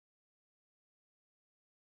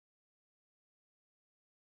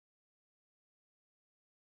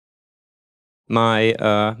my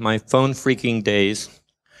phone freaking days,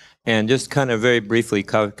 and just kind of very briefly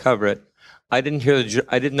cover it. I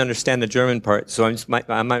didn't understand the German part, so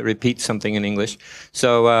I might repeat something in English.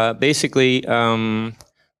 So basically,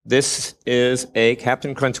 this is a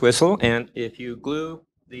Captain Crunch whistle, and if you glue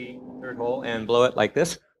the third hole and blow it like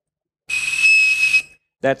this,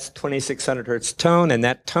 that's 2600 hertz tone, and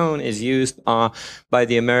that tone is used by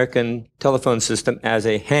the American telephone system as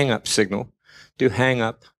a hang-up signal to hang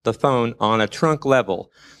up the phone on a trunk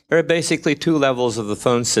level. There are basically two levels of the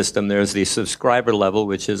phone system. There's the subscriber level,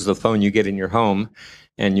 which is the phone you get in your home,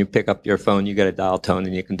 and you pick up your phone, you get a dial tone,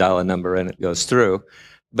 and you can dial a number, and it goes through.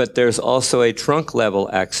 But there's also a trunk level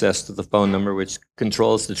access to the phone number, which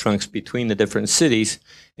controls the trunks between the different cities.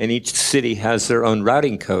 And each city has their own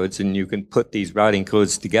routing codes, and you can put these routing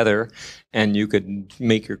codes together, and you could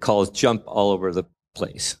make your calls jump all over the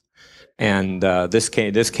place. And this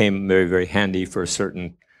came very, very handy for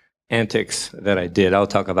certain antics that I did. I'll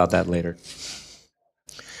talk about that later.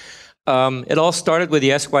 It all started with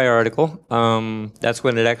the Esquire article. That's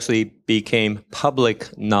when it actually became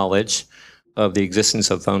public knowledge of the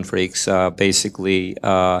existence of phone phreaks. Basically,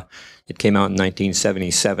 it came out in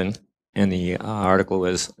 1977, and the article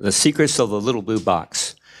was The Secrets of the Little Blue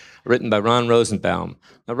Box, written by Ron Rosenbaum.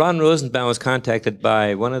 Now, Ron Rosenbaum was contacted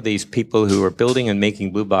by one of these people who were building and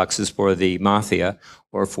making blue boxes for the mafia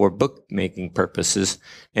or for bookmaking purposes,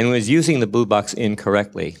 and was using the blue box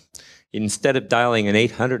incorrectly. Instead of dialing an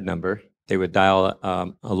 800 number, they would dial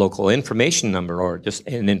a local information number or just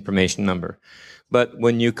an information number. But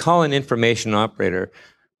when you call an information operator,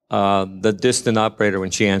 the distant operator,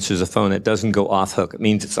 when she answers the phone, it doesn't go off hook. It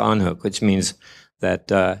means it's on hook, which means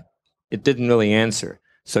that it didn't really answer.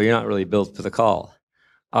 So you're not really built for the call.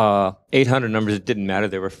 800 numbers, it didn't matter.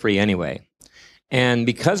 They were free anyway. And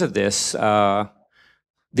because of this,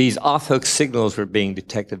 these off-hook signals were being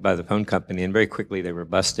detected by the phone company, and very quickly they were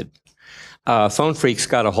busted. Phone phreaks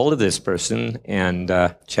got a hold of this person and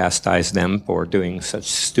chastised them for doing such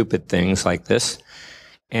stupid things like this.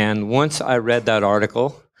 And once I read that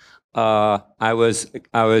article, I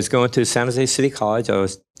was going to San Jose City College. I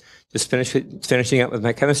was just finishing up with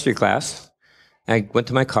my chemistry class. I went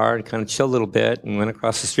to my car and kind of chilled a little bit and went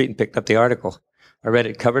across the street and picked up the article. I read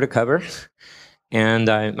it cover to cover, and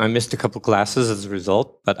I missed a couple classes as a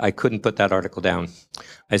result, but I couldn't put that article down.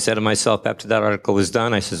 I said to myself after that article was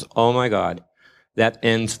done, I says, oh my God, that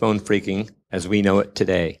ends phone phreaking as we know it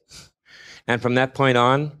today. And from that point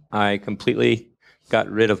on, I completely got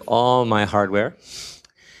rid of all my hardware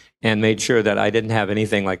and made sure that I didn't have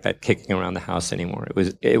anything like that kicking around the house anymore.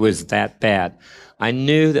 It was that bad. I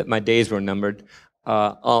knew that my days were numbered.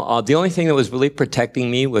 The only thing that was really protecting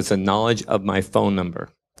me was the knowledge of my phone number.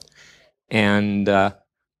 And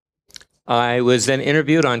I was then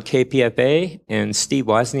interviewed on KPFA, and Steve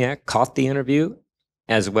Wozniak caught the interview,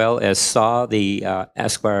 as well as saw the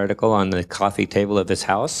Esquire article on the coffee table of his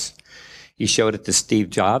house. He showed it to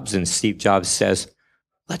Steve Jobs, and Steve Jobs says,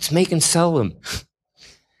 let's make and sell them.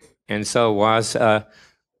 And so Woz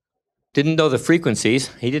didn't know the frequencies.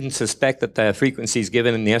 He didn't suspect that the frequencies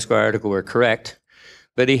given in the Esquire article were correct,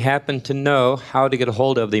 but he happened to know how to get a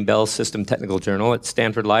hold of the Bell System Technical Journal at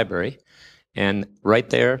Stanford Library. And right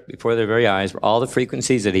there, before their very eyes, were all the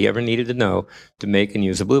frequencies that he ever needed to know to make and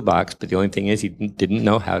use a blue box. But the only thing is he didn't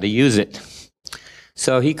know how to use it.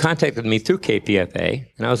 So he contacted me through KPFA,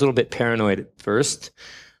 and I was a little bit paranoid at first.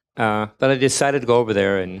 But I decided to go over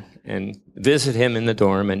there and visit him in the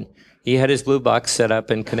dorm. And he had his blue box set up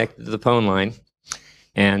and connected to the phone line.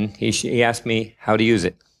 And he asked me how to use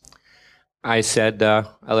it. I said,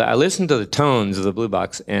 I listened to the tones of the blue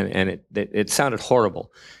box, and it sounded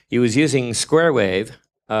horrible. He was using square wave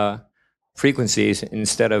frequencies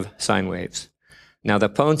instead of sine waves. Now, the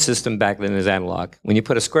phone system back then is analog. When you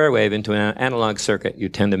put a square wave into an analog circuit, you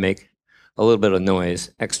tend to make a little bit of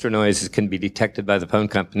noise. Extra noises can be detected by the phone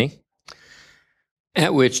company,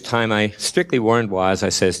 at which time I strictly warned Woz. I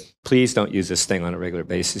says, please don't use this thing on a regular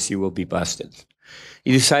basis. You will be busted.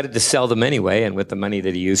 He decided to sell them anyway, and with the money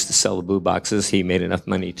that he used to sell the blue boxes, he made enough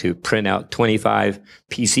money to print out 25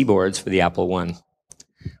 PC boards for the Apple I,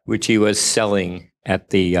 which he was selling at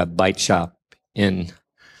the Byte shop in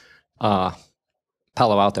Palo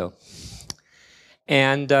Alto.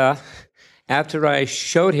 And after I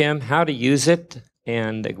showed him how to use it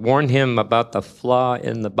and warned him about the flaw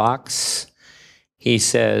in the box, he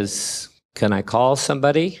says, can I call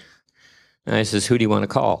somebody? And I says, who do you want to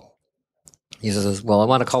call? He says, well, I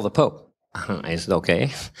want to call the Pope. I said,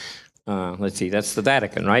 okay. Let's see, that's the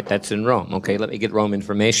Vatican, right? That's in Rome. Okay, let me get Rome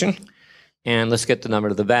information, and let's get the number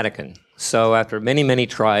to the Vatican. So after many, many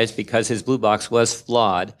tries, because his blue box was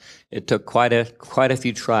flawed, it took quite a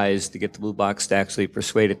few tries to get the blue box to actually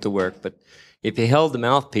persuade it to work. But if you held the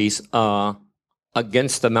mouthpiece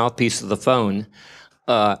against the mouthpiece of the phone,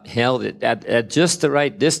 held it at just the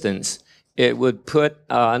right distance, it would put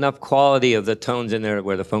enough quality of the tones in there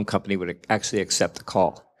where the phone company would actually accept the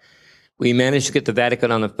call. We managed to get the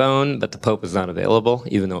Vatican on the phone, but the Pope was not available,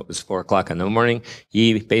 even though it was 4 o'clock in the morning.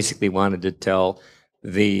 He basically wanted to tell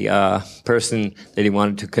the person that he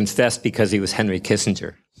wanted to confess because he was Henry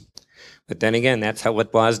Kissinger. But then again, that's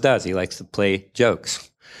what Woz does. He likes to play jokes.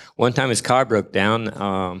 One time his car broke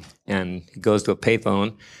down, and he goes to a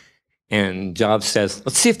payphone, and Jobs says,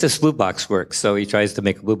 let's see if this blue box works. So he tries to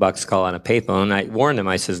make a blue box call on a payphone. I warned him,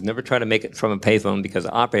 I says, never try to make it from a payphone because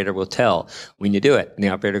the operator will tell when you do it. And the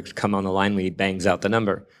operator could come on the line when he bangs out the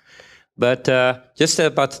number. But just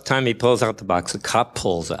about the time he pulls out the box, the cop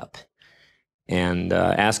pulls up and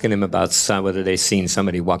asking him about whether they've seen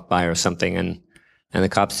somebody walk by or something. And the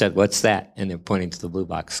cop said, what's that? And they're pointing to the blue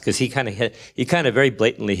box. Because he kind of very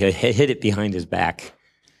blatantly hid it behind his back.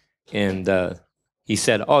 And he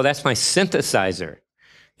said, oh, that's my synthesizer.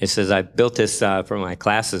 He says, I built this for my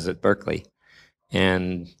classes at Berkeley.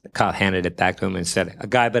 And the cop handed it back to him and said, a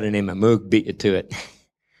guy by the name of Moog beat you to it.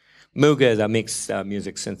 Moog is a mixed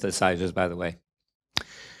music synthesizers, by the way.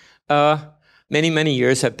 Many, many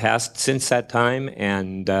years have passed since that time,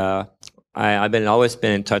 and I've always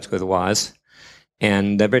been in touch with Woz.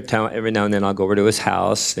 And every now and then I'll go over to his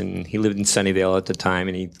house, and he lived in Sunnyvale at the time,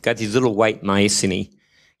 and he got these little white mice, and he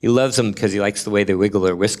loves them because he likes the way they wiggle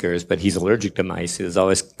their whiskers, but he's allergic to mice. He's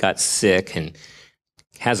always got sick and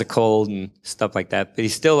has a cold and stuff like that, but he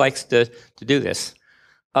still likes to do this.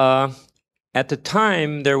 At the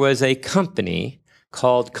time, there was a company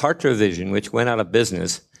called Cartravision, which went out of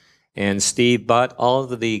business, and Steve bought all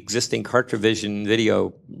of the existing Cartravision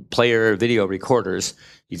video recorders,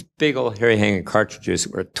 these big old hairy-hanging cartridges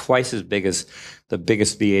that were twice as big as the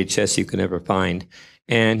biggest VHS you can ever find.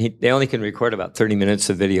 And they only can record about 30 minutes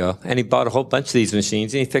of video. And he bought a whole bunch of these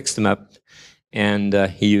machines, and he fixed them up, and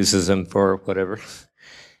he uses them for whatever.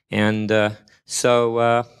 And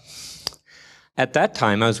so at that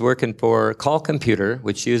time, I was working for Call Computer,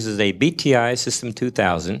 which uses a BTI System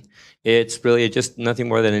 2000. It's really just nothing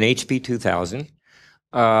more than an HP 2000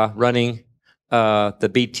 running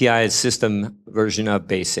the BTI system version of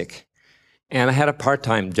BASIC. And I had a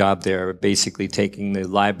part-time job there, basically taking the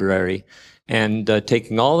library and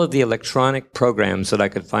taking all of the electronic programs that I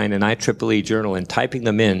could find in IEEE Journal and typing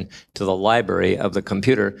them in to the library of the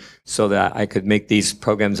computer so that I could make these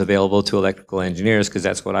programs available to electrical engineers, because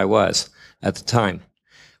that's what I was at the time.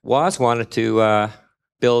 Woz wanted to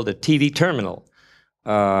build a TV terminal.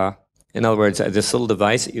 In other words, this little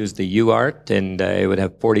device, it used the UART, and it would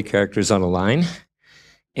have 40 characters on a line.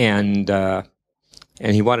 And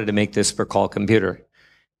he wanted to make this for Call Computer.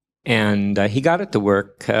 And he got it to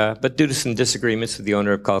work, but due to some disagreements with the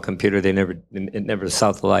owner of Call Computer, it never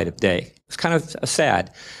saw the light of day. It's kind of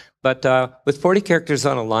sad. But with 40 characters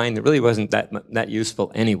on a line, it really wasn't that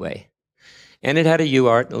useful anyway. And it had a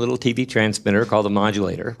UART, a little TV transmitter called a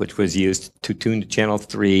modulator, which was used to tune to channel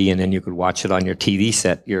 3, and then you could watch it on your TV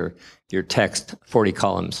set, your text, 40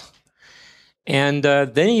 columns. And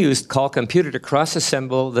then he used Call Computer to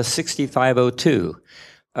cross-assemble the 6502.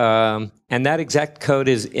 And that exact code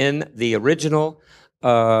is in the original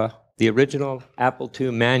Apple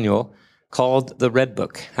II manual called the Red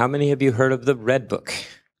Book. How many of you heard of the Red Book?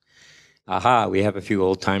 Aha, we have a few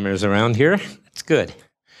old-timers around here. That's good.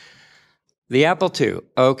 The Apple II.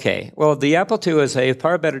 Okay. Well, the Apple II is a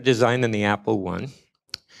far better design than the Apple I.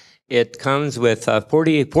 It comes with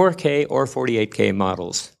 4K or 48K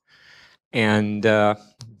models. And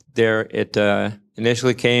it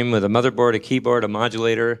initially came with a motherboard, a keyboard, a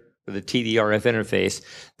modulator, with a TV RF interface.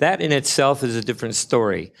 That in itself is a different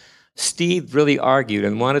story. Steve really argued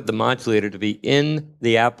and wanted the modulator to be in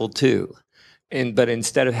the Apple II, but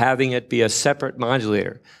instead of having it be a separate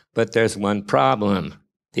modulator. But there's one problem.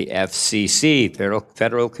 The FCC,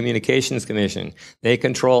 Federal Communications Commission, they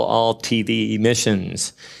control all TV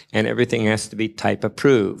emissions, and everything has to be type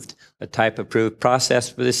approved. A type approved process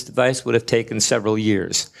for this device would have taken several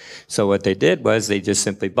years. So what they did was they just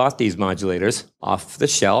simply bought these modulators off the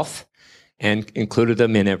shelf and included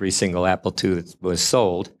them in every single Apple II that was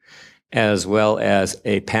sold, as well as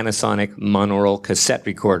a Panasonic monaural cassette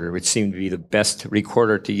recorder, which seemed to be the best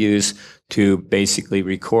recorder to use to basically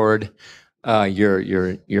record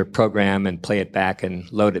your program and play it back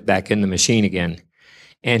and load it back in the machine again.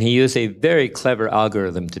 And he used a very clever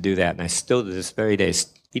algorithm to do that, and I still to this very day.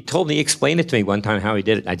 He explained it to me one time how he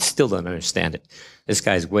did it, and I still don't understand it. This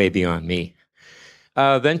guy's way beyond me.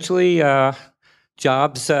 Eventually,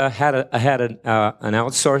 Jobs had an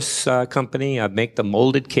outsource company make the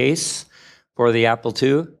molded case for the Apple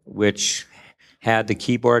II, which had the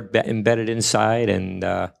keyboard embedded inside and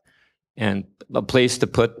a place to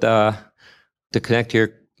put to connect your.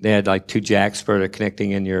 They had like 2 jacks for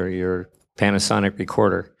connecting in your Panasonic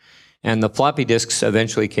recorder, and the floppy disks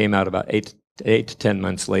eventually came out about 8 to 10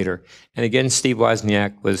 months later. And again, Steve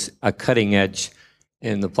Wozniak was a cutting edge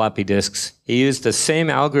in the floppy disks. He used the same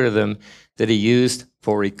algorithm that he used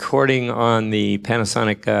for recording on the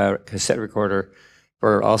Panasonic cassette recorder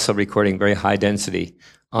for also recording very high density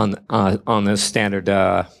on the standard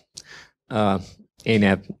the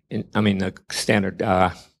standard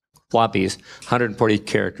floppies, 140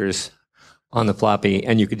 characters on the floppy,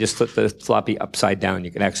 and you could just flip the floppy upside down.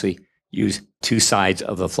 You could actually use 2 sides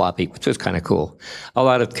of the floppy, which was kind of cool. A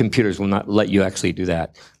lot of computers will not let you actually do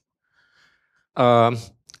that.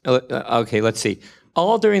 Okay, let's see.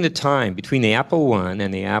 All during the time between the Apple I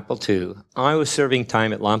and the Apple II, I was serving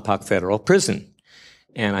time at Lompoc Federal Prison.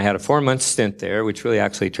 And I had a 4-month stint there, which really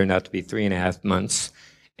actually turned out to be 3.5 months.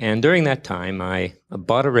 And during that time, I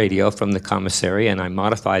bought a radio from the commissary, and I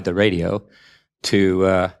modified the radio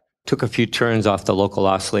to took a few turns off the local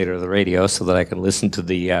oscillator of the radio so that I could listen to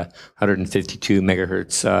the 152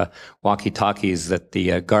 megahertz walkie-talkies that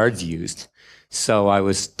the guards used. So I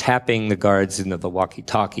was tapping the guards into the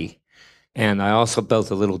walkie-talkie. And I also built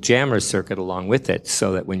a little jammer circuit along with it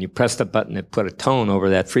so that when you pressed a button, it put a tone over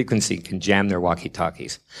that frequency and can jam their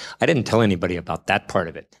walkie-talkies. I didn't tell anybody about that part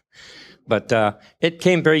of it. But it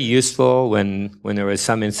came very useful when there was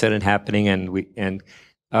some incident happening, and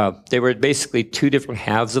there were basically 2 different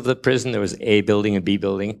halves of the prison. There was A building and B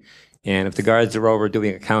building. And if the guards were over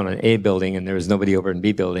doing a count on A building and there was nobody over in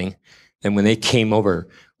B building, then when they came over,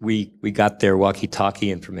 we got their walkie-talkie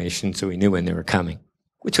information so we knew when they were coming,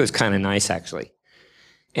 which was kind of nice, actually.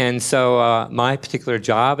 And so my particular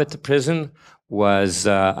job at the prison was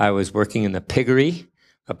I was working in the piggery,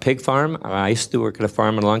 a pig farm. I used to work at a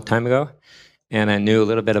farm a long time ago, and I knew a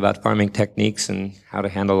little bit about farming techniques and how to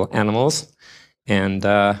handle animals. And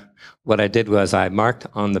what I did was I marked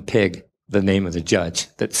on the pig the name of the judge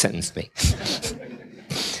that sentenced me.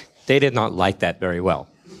 They did not like that very well.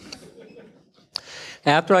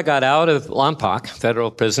 After I got out of Lompoc Federal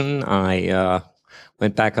Prison, I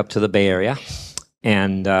went back up to the Bay Area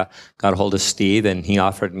and got a hold of Steve, and he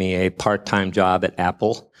offered me a part-time job at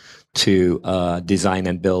Apple to design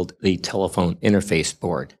and build the telephone interface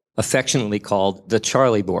board, affectionately called the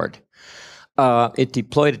Charlie board. It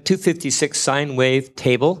deployed a 256 sine wave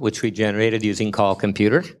table, which we generated using Call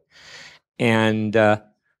Computer. And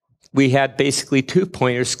we had basically 2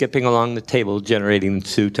 pointers skipping along the table generating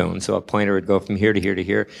 2 tones. So a pointer would go from here to here to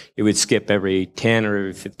here. It would skip every 10 or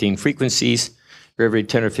every 15 frequencies, or every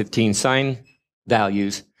 10 or 15 sine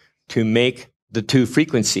values to make the 2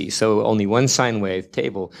 frequencies. So only 1 sine wave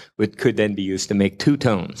table could then be used to make 2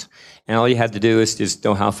 tones. And all you had to do is just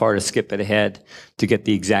know how far to skip it ahead to get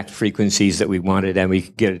the exact frequencies that we wanted, and we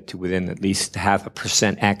could get it to within at least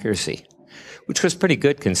 0.5% accuracy, which was pretty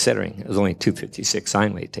good considering it was only a 256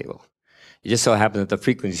 sine wave table. It just so happened that the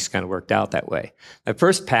frequencies kind of worked out that way. The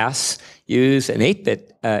first pass used an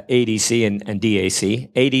 8-bit ADC and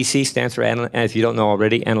DAC. ADC stands for, if you don't know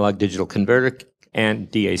already, analog digital converter, and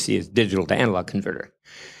DAC is digital to analog converter.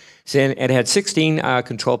 So it had 16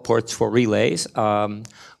 control ports for relays.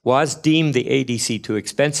 Was deemed the ADC too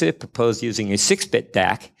expensive, proposed using a 6-bit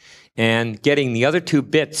DAC and getting the other 2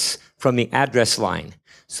 bits from the address line.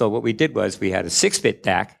 So what we did was we had a 6-bit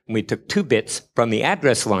DAC, and we took 2 bits from the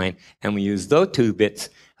address line, and we used those 2 bits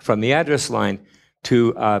from the address line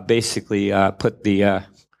to basically put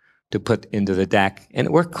into the DAC, and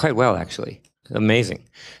it worked quite well, actually. Amazing.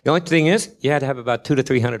 The only thing is, you had to have about 200 to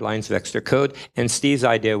 300 lines of extra code, and Steve's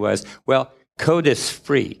idea was, well, code is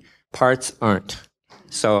free, parts aren't.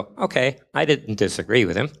 So, okay, I didn't disagree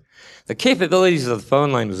with him. The capabilities of the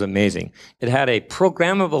phone line was amazing. It had a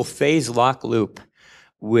programmable phase lock loop,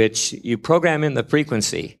 which you program in the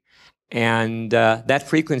frequency, and that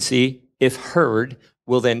frequency, if heard,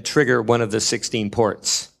 will then trigger one of the 16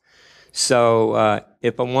 ports. So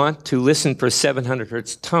if I want to listen for 700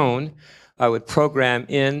 hertz tone, I would program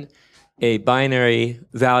in a binary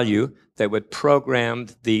value that would program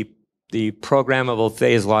the programmable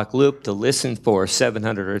phase lock loop to listen for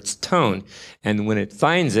 700 hertz tone. And when it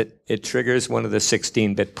finds it, it triggers one of the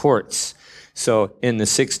 16-bit ports. So in the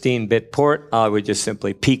 16-bit port, I would just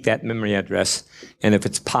simply peek that memory address, and if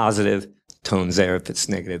it's positive, the tone's there. If it's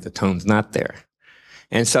negative, the tone's not there.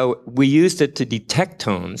 And so we used it to detect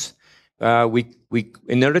tones,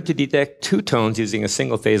 In order to detect two tones using a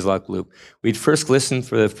single phase lock loop, we'd first listen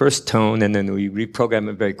for the first tone, and then we reprogram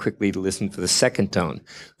it very quickly to listen for the second tone.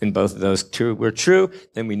 When both of those two were true,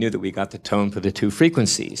 then we knew that we got the tone for the two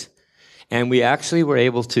frequencies. And we actually were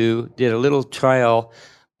able to, did a little trial,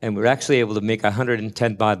 and we were actually able to make a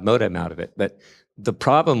 110 baud modem out of it. But the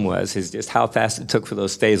problem is just how fast it took for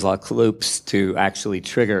those phase lock loops to actually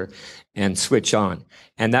trigger and switch on.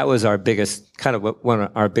 And that was our biggest, kind of one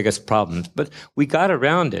of our biggest problems. But we got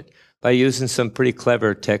around it by using some pretty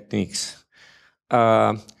clever techniques.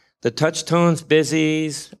 The touch tones,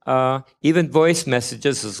 busies, even voice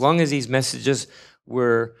messages, as long as these messages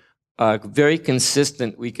were very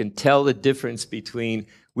consistent, we can tell the difference between,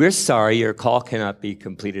 we're sorry, your call cannot be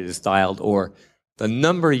completed as dialed, or the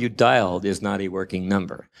number you dialed is not a working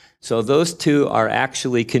number. So those two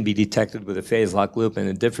can be detected with a phase lock loop, and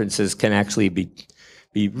the differences can actually be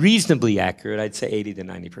reasonably accurate. I'd say 80 to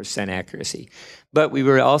 90% accuracy. But we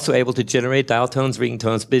were also able to generate dial tones, ring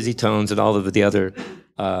tones, busy tones, and all of the other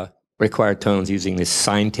required tones using this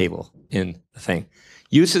sign table in the thing.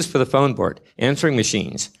 Uses for the phone board, answering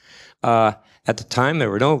machines. At the time,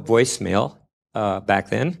 there were no voicemail back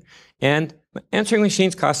then, and answering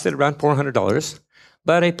machines costed around $400.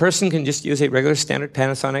 But a person can just use a regular standard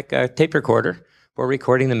Panasonic tape recorder for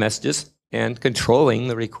recording the messages and controlling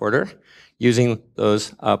the recorder using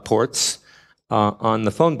those ports on the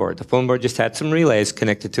phone board. The phone board just had some relays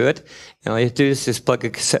connected to it, and all you have to do is just plug a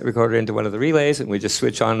cassette recorder into one of the relays, and we just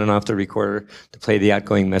switch on and off the recorder to play the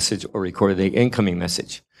outgoing message or record the incoming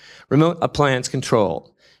message. Remote appliance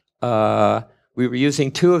control. We were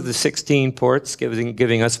using 2 of the 16 ports,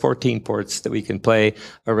 giving us 14 ports that we can play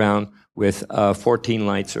around with 14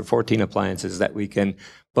 lights or 14 appliances that we can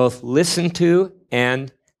both listen to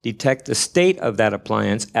and detect the state of that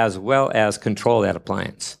appliance as well as control that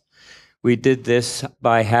appliance. We did this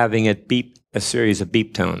by having it beep a series of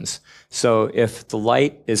beep tones. So if the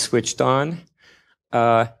light is switched on,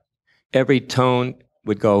 every tone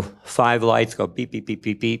would go 5 lights, go beep, beep, beep,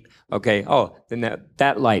 beep, beep. Okay, then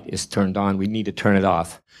that light is turned on. We need to turn it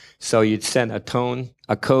off. So you'd send a code,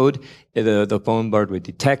 the phone board would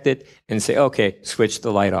detect it and say, okay, switch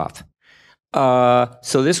the light off.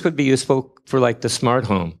 So this would be useful for like the smart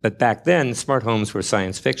home. But back then, smart homes were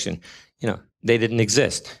science fiction. They didn't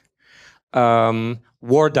exist.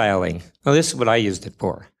 War dialing. Well, this is what I used it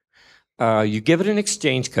for. You give it an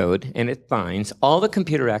exchange code, and it finds all the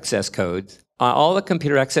computer access codes, all the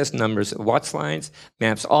computer access numbers, watch lines,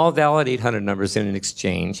 maps, all valid 800 numbers in an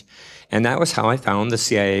exchange. And that was how I found the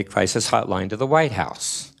CIA crisis hotline to the White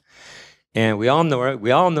House. And we all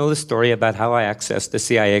know the story about how I accessed the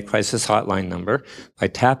CIA crisis hotline number by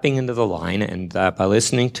tapping into the line and by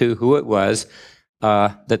listening to who it was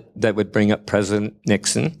that would bring up President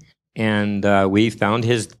Nixon. And we found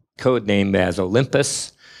his code name as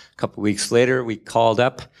Olympus. A couple weeks later, we called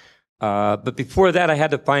up. But before that, I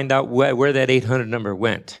had to find out where that 800 number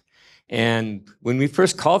went. And when we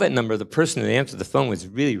first called that number, the person who answered the phone was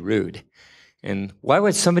really rude. And why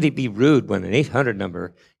would somebody be rude when an 800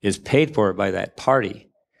 number is paid for by that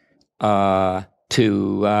party to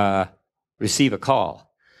receive a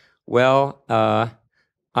call? Well,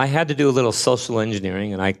 I had to do a little social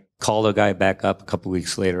engineering, and I called a guy back up a couple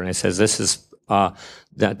weeks later, and I says, I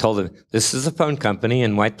told him, this is a phone company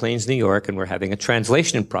in White Plains, New York, and we're having a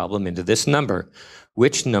translation problem into this number.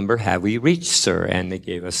 Which number have we reached, sir? And they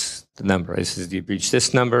gave us the number. I said, you've reached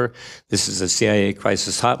this number. This is a CIA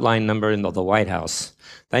crisis hotline number in the White House.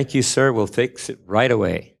 Thank you, sir. We'll fix it right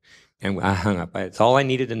away. And I hung up. That's all I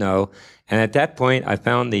needed to know. And at that point, I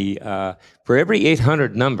found for every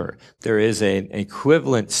 800 number, there is an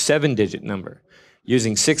equivalent 7-digit number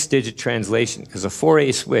using 6-digit translation, because a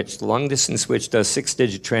 4A switch, the long-distance switch, does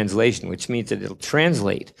 6-digit translation, which means that it'll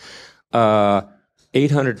translate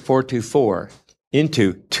 800-424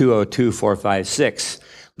 into 202-456,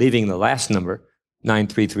 leaving the last number,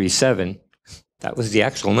 9337, that was the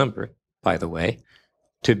actual number, by the way,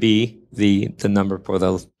 to be the number for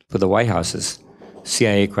the White House's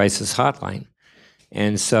CIA crisis hotline.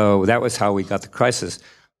 And so that was how we got the crisis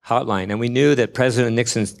hotline. And we knew that President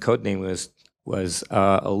Nixon's code name was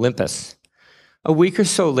Olympus. A week or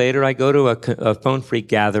so later, I go to a phone freak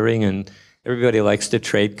gathering, and everybody likes to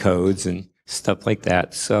trade codes and stuff like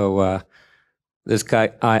that. So this guy,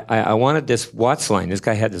 I wanted this Watts line. This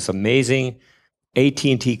guy had this amazing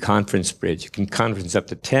AT&T conference bridge. You can conference up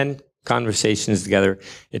to 10 conversations together.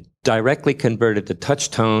 It directly converted the touch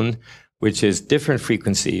tone, which is different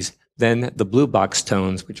frequencies, than the blue box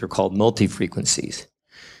tones, which are called multi-frequencies.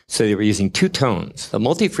 So they were using 2 tones. The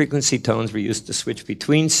multi-frequency tones were used to switch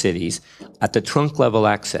between cities at the trunk level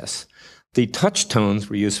access. The touch tones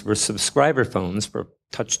were used for subscriber phones for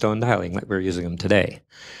touch tone dialing, like we're using them today.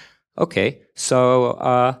 Okay,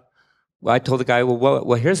 so I told the guy,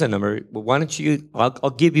 well, here's a number. Well, why don't you,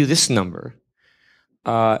 I'll give you this number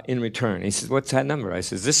in return. He says, what's that number? I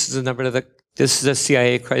says, this is the number this is a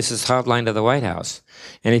CIA crisis hotline to the White House.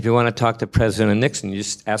 And if you want to talk to President Nixon, you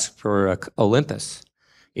just ask for Olympus.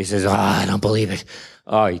 He says, I don't believe it.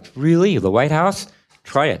 Oh, really? The White House?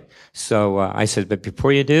 Try it. So I said, but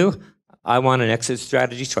before you do, I want an exit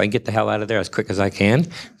strategy so I can get the hell out of there as quick as I can.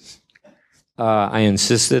 I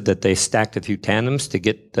insisted that they stacked a few tandems to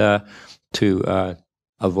get to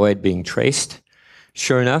avoid being traced.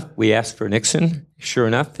 Sure enough, we asked for Nixon. Sure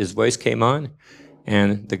enough, his voice came on,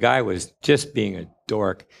 and the guy was just being a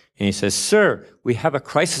dork. And he says, sir, we have a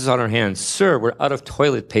crisis on our hands. Sir, we're out of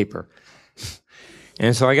toilet paper.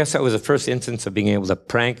 And so I guess that was the first instance of being able to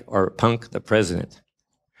prank or punk the president.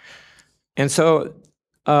 And so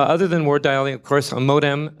other than word dialing, of course, a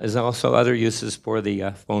modem is also other uses for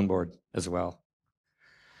the phone board as well.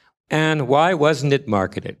 And why wasn't it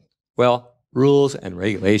marketed? Well, rules and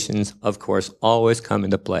regulations, of course, always come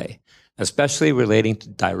into play, especially relating to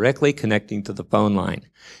directly connecting to the phone line.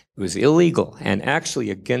 It was illegal and actually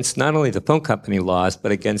against not only the phone company laws,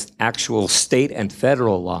 but against actual state and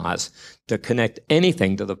federal laws to connect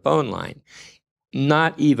anything to the phone line,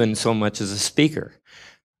 not even so much as a speaker.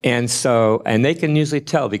 And so, and they can usually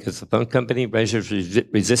tell because the phone company measures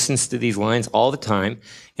resistance to these lines all the time.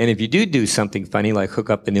 And if you do something funny, like hook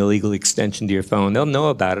up an illegal extension to your phone, they'll know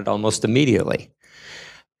about it almost immediately.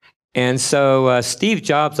 And so Steve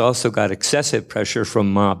Jobs also got excessive pressure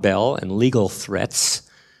from Ma Bell and legal threats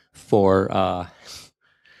for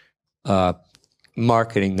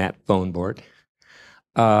marketing that phone board.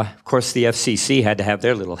 Of course, the FCC had to have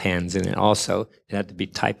their little hands in it also. It had to be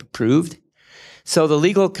type approved. So the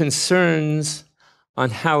legal concerns on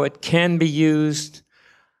how it can be used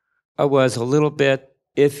was a little bit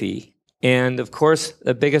iffy. And of course,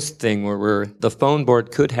 the biggest thing were the phone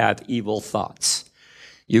board could have evil thoughts.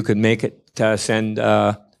 You could make it send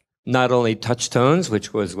not only touch tones,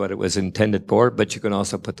 which was what it was intended for, but you can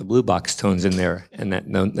also put the blue box tones in there. And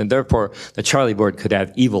therefore, the Charlie board could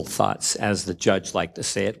have evil thoughts, as the judge liked to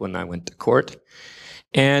say it when I went to court.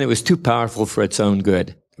 And it was too powerful for its own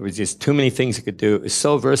good. There was just too many things it could do. It was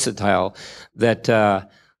so versatile that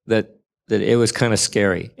it was kind of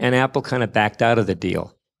scary. And Apple kind of backed out of the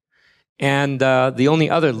deal. And the only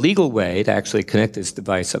other legal way to actually connect this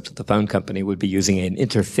device up to the phone company would be using an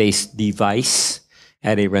interface device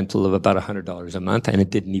at a rental of about $100 a month, and it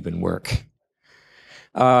didn't even work.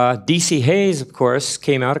 DC Hayes, of course,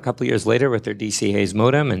 came out a couple of years later with their DC Hayes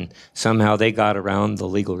modem, and somehow they got around the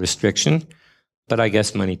legal restriction. But I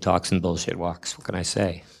guess money talks and bullshit walks. What can I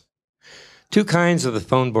say? Two kinds of the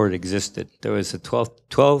phone board existed. There was a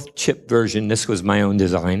 12-chip version. This was my own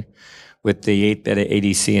design with the 8-bit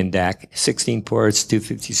ADC and DAC, 16 ports,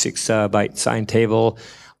 256-byte sign table.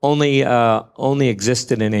 Only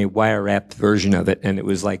existed in a wire-wrapped version of it, and it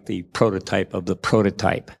was like the prototype of the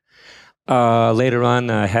prototype. Later on,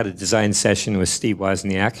 I had a design session with Steve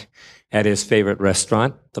Wozniak at his favorite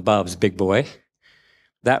restaurant, the Bob's Big Boy.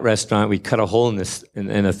 That restaurant, we cut a hole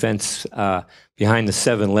in a fence behind the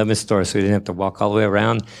 7-Eleven store so we didn't have to walk all the way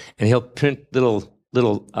around. And he'll print little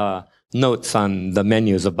notes on the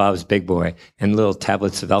menus of Bob's Big Boy and little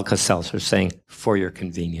tablets of Alka-Seltzer saying, for your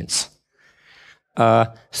convenience.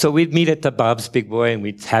 So we'd meet at the Bob's Big Boy and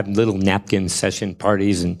we'd have little napkin session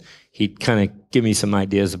parties, and he'd kind of give me some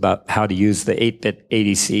ideas about how to use the 8-bit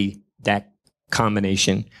ADC DAC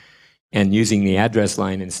combination and using the address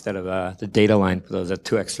line instead of the data line for those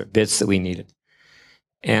 2 extra bits that we needed.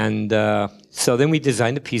 And so then we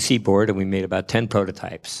designed a PC board and we made about 10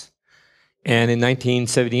 prototypes. And in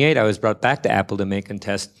 1978, I was brought back to Apple to make and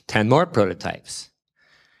test 10 more prototypes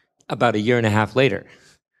about a year and a half later.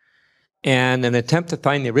 And an attempt to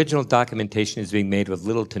find the original documentation is being made with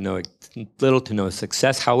little to no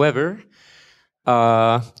success. However,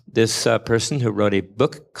 this person who wrote a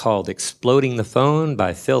book called Exploding the Phone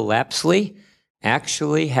by Phil Lapsley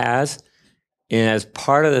actually has, as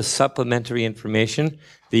part of the supplementary information,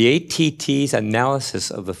 the ATT's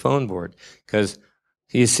analysis of the phone board. Because,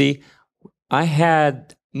 you see, I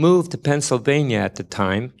had moved to Pennsylvania at the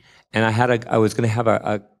time, and I was going to have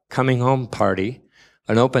a coming home party,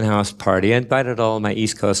 an open house party. I invited all my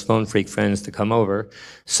East Coast phone freak friends to come over.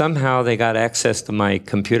 Somehow they got access to my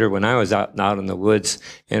computer when I was out in the woods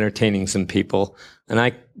entertaining some people.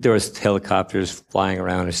 And there was helicopters flying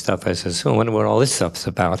around and stuff. I said, I wonder what all this stuff's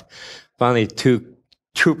about. Finally, 2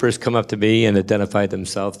 troopers come up to me and identified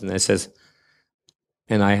themselves.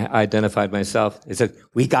 And I identified myself. They said,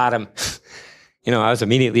 we got him. I was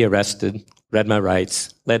immediately arrested, read my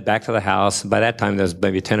rights, led back to the house. By that time, there was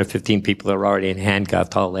maybe 10 or 15 people that were already in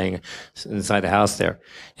handcuffed, all laying inside the house there.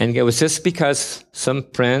 And it was just because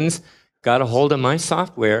some friends got a hold of my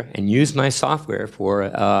software and used my software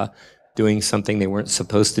for doing something they weren't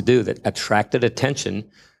supposed to do that attracted attention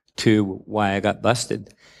to why I got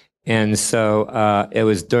busted. And so it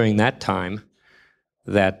was during that time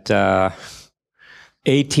that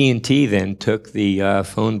AT&T then took the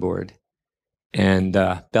phone board. And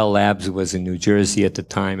Bell Labs was in New Jersey at the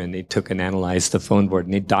time, and they took and analyzed the phone board,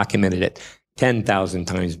 and they documented it 10,000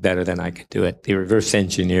 times better than I could do it. They reverse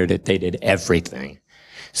engineered it. They did everything.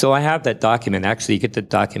 So I have that document. Actually, you get the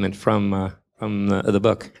document from the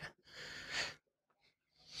book.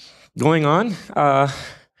 Going on,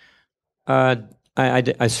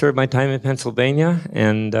 I served my time in Pennsylvania,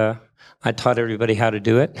 and I taught everybody how to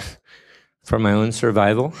do it for my own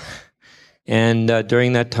survival. And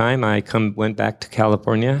during that time, I went back to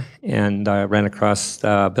California, and I ran across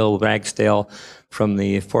Bill Ragsdale from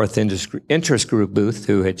the Fourth Interest Group booth,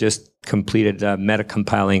 who had just completed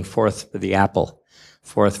meta-compiling Forth for the Apple,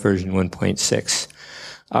 Forth version 1.6.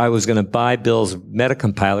 I was going to buy Bill's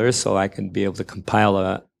meta-compilers so I could be able to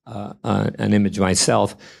compile an image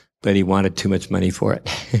myself, but he wanted too much money for it.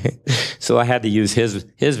 So I had to use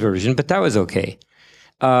his version, but that was okay.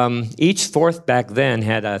 Each Forth back then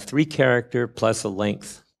had a 3-character plus a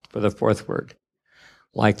length for the fourth word.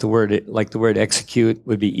 Like the word execute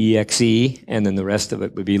would be EXE, and then the rest of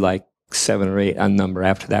it would be like 7 or 8. A number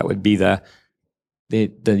after that would be the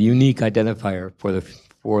unique identifier for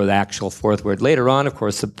the actual fourth word. Later on, of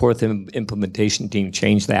course, the Forth implementation team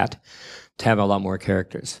changed that to have a lot more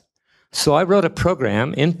characters. So I wrote a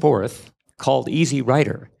program in Forth called Easy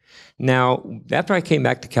Writer. Now, after I came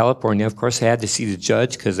back to California, of course, I had to see the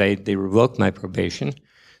judge because they revoked my probation.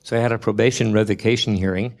 So I had a probation revocation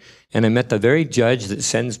hearing, and I met the very judge that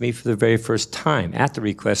sends me for the very first time at the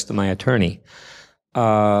request of my attorney,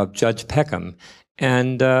 Judge Peckham.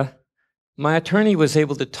 And my attorney was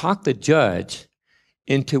able to talk the judge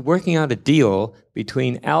into working out a deal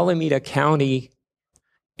between Alameda County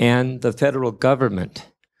and the federal government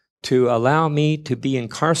to allow me to be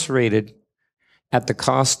incarcerated at the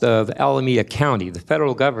cost of Alameda County. The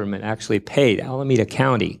federal government actually paid Alameda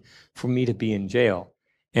County for me to be in jail.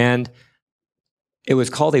 And it was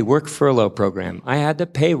called a work furlough program. I had to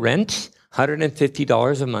pay rent,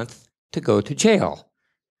 $150 a month, to go to jail.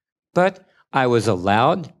 But I was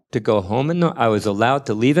allowed to go home, I was allowed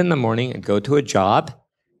to leave in the morning and go to a job,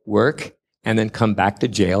 work, and then come back to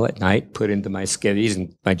jail at night, put into my skivvies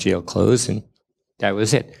and my jail clothes, and that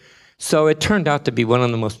was it. So it turned out to be one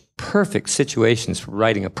of the most perfect situations for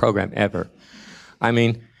writing a program ever. I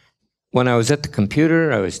mean, when I was at the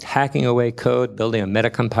computer, I was hacking away code, building a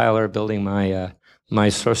meta-compiler, building my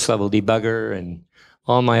source-level debugger, and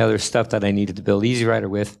all my other stuff that I needed to build EasyWriter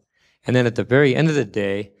with. And then at the very end of the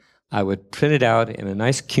day, I would print it out in a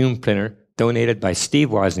nice Cume printer donated by Steve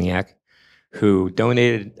Wozniak, who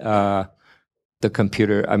donated the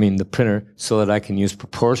printer, so that I can use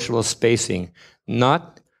proportional spacing,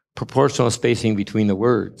 not proportional spacing between the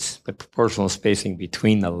words, but proportional spacing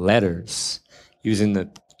between the letters using the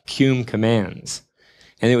Cume commands.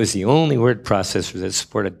 And it was the only word processor that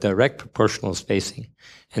supported direct proportional spacing.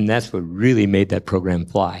 And that's what really made that program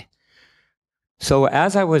fly. So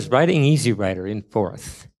as I was writing EasyWriter in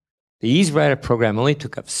Forth, the EasyWriter program only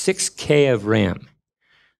took up 6K of RAM.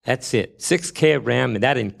 That's it, 6K of RAM, and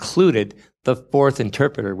that included the Forth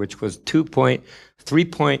interpreter, which was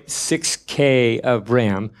 3.6K of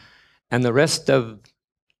RAM, and the rest of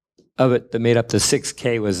it that made up the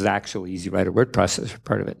 6K was the actual EasyWriter word processor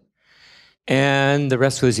part of it. And the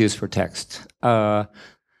rest was used for text.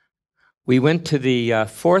 We went to the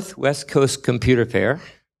Fourth West Coast Computer Fair.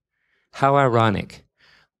 How ironic.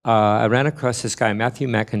 I ran across this guy, Matthew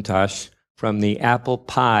McIntosh, from the Apple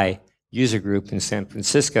Pie user group in San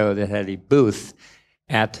Francisco that had a booth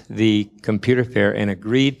at the computer fair and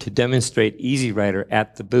agreed to demonstrate EasyWriter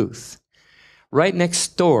at the booth. Right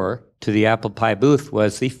next door to the Apple Pie booth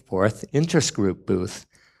was the Fourth Interest Group booth.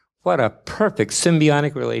 What a perfect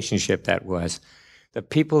symbiotic relationship that was. The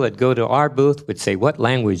people that go to our booth would say, "What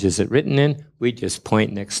language is it written in?" We'd just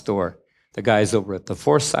point next door. The guys over at the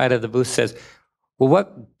Forth side of the booth says, "Well,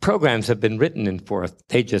 what programs have been written in Forth?"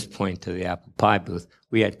 They just point to the Apple Pie booth.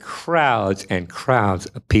 We had crowds and crowds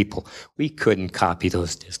of people. We couldn't copy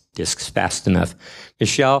those disks fast enough.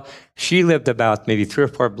 Michelle, she lived about maybe 3 or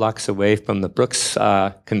 4 blocks away from the Brooks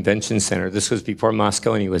Convention Center. This was before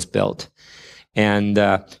Moscone was built. And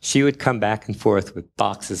she would come back and forth with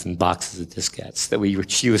boxes and boxes of diskettes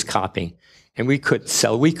that she was copying. And we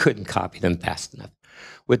couldn't copy them fast enough.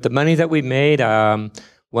 with the money that we made,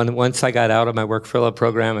 once I got out of my work fellow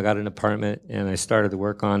program, I got an apartment and I started to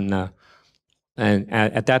work on. And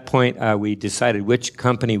at that point, we decided which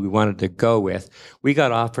company we wanted to go with. We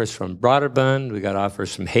got offers from Broderbund, we got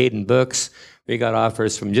offers from Hayden Books, we got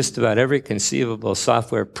offers from just about every conceivable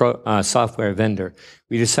software vendor.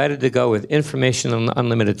 We decided to go with Information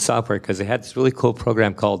Unlimited Software because they had this really cool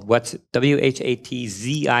program called WHATZIT.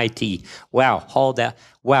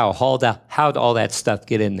 How'd all that stuff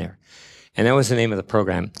get in there? And that was the name of the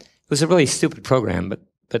program. It was a really stupid program, but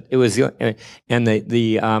it was, and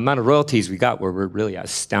the amount of royalties we got were really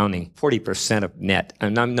astounding. 40% of net,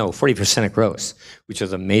 40% of gross, which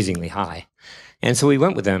was amazingly high. And so we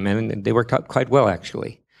went with them, and they worked out quite well,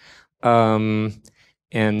 actually. And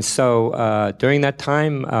so during that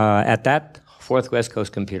time, at that fourth West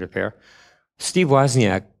Coast Computer Fair, Steve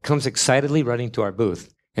Wozniak comes excitedly running to our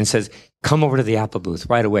booth and says, "Come over to the Apple booth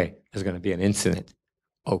right away. There's going to be an incident."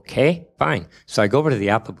 Okay, fine. So I go over to the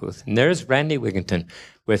Apple booth, and there's Randy Wigginton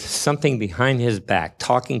with something behind his back,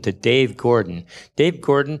 talking to Dave Gordon. Dave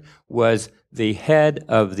Gordon was the head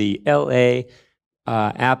of the LA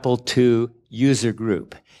Apple II user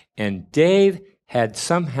group. And Dave had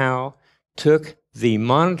somehow took the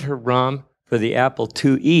monitor ROM for the Apple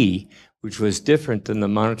IIe, which was different than the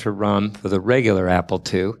monitor ROM for the regular Apple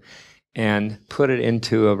II, and put it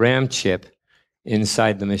into a RAM chip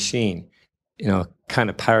inside the machine, kind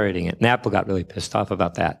of pirating it. And Apple got really pissed off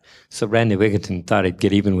about that. So Randy Wigginton thought he'd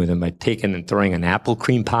get even with him by taking and throwing an apple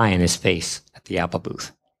cream pie in his face at the Apple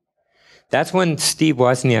booth. That's when Steve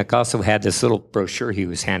Wozniak also had this little brochure he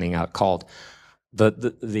was handing out called the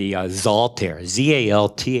Zaltair,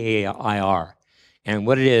 Zaltair. And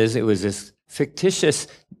what it was this fictitious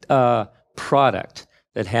product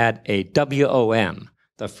that had a WOM,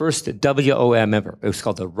 the first WOM ever. It was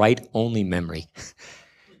called the write-only memory.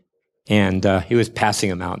 And he was passing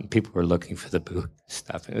them out, and people were looking for the booth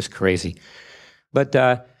stuff. It was crazy. But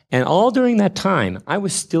and all during that time, I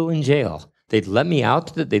was still in jail. They'd let me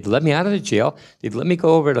out. They'd let me out of the jail. They'd let me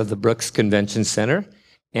go over to the Brooks Convention Center.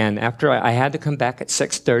 And after I had to come back at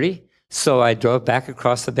 6:30, so I drove back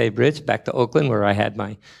across the Bay Bridge back to Oakland, where I had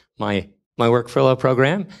my work fellow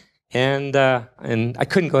program. And I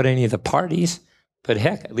couldn't go to any of the parties, but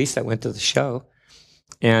heck, at least I went to the show.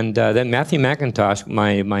 And then Matthew McIntosh,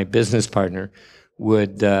 my business partner,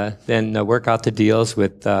 would then work out the deals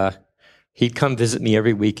with, he'd come visit me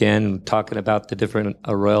every weekend talking about the different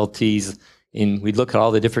royalties. And we'd look at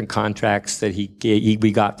all the different contracts that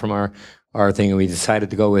we got from our thing, and we decided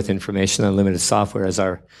to go with Information Unlimited Software as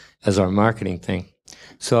our marketing thing.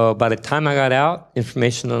 So by the time I got out,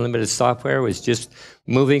 Information Unlimited Software was just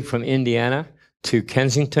moving from Indiana to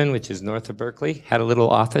Kensington, which is north of Berkeley, had a little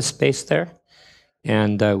office space there.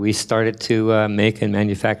 And we started to make and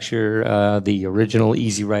manufacture the original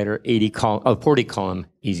EasyWriter 40-column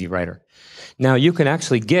EasyWriter. Now, you can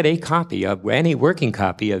actually get a copy of any working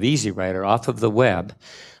copy of EasyWriter off of the web.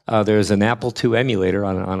 There's an Apple II emulator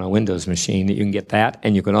on a Windows machine that you can get that,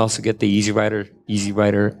 and you can also get the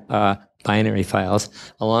EasyWriter binary files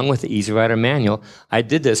along with the EasyWriter manual. I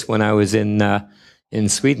did this when I was in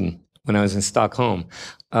Sweden, when I was in Stockholm.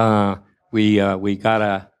 We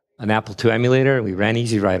got an Apple II emulator, and we ran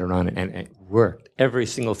EasyWriter on it, and it worked. Every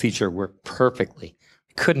single feature worked perfectly.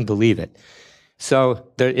 I couldn't believe it.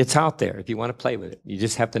 So it's out there if you want to play with it. You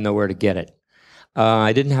just have to know where to get it.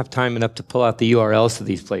 I didn't have time enough to pull out the URLs to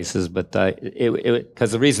these places, but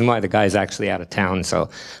because the reason why, the guy's actually out of town, so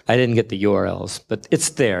I didn't get the URLs. But it's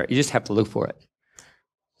there. You just have to look for it.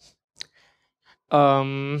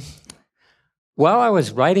 While I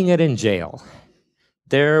was writing it in jail,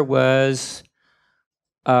 there was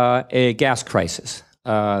a gas crisis.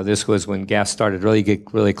 This was when gas started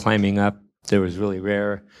really climbing up. There was really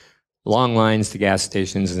rare, long lines to gas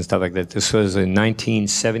stations and stuff like that. This was in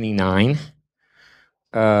 1979.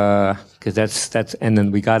 And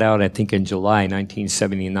then we got out, I think, in July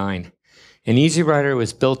 1979. And EasyWriter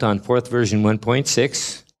was built on fourth version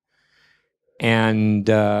 1.6, and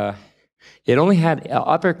it only had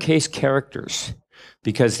uppercase characters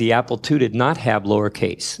because the Apple II did not have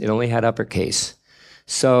lowercase. It only had uppercase.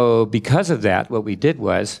 So because of that, what we did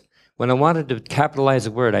was, when I wanted to capitalize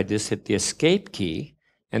a word, I just hit the escape key,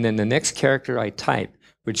 and then the next character I type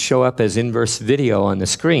would show up as inverse video on the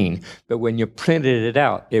screen. But when you printed it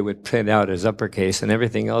out, it would print out as uppercase, and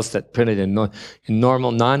everything else that printed in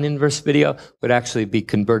normal non-inverse video would actually be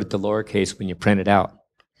converted to lowercase when you print it out.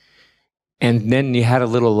 And then you had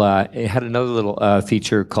it had another little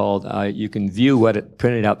feature called you can view what it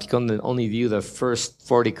printed out. You can only view the first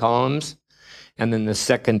 40 columns, and then the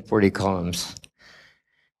second 40 columns.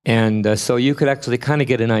 And so you could actually kind of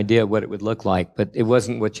get an idea of what it would look like, but it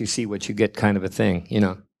wasn't what you see, what you get kind of a thing, you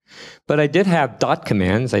know. But I did have dot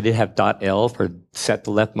commands. I did have .L for set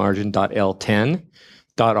the left margin, .L10,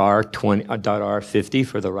 .R20, .R50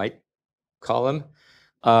 for the right column.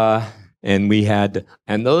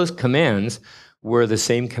 And those commands were the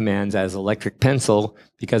same commands as electric pencil,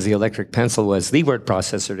 because the electric pencil was the word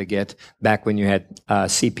processor to get back when you had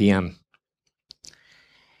CPM.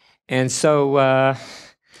 And so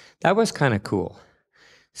that was kind of cool.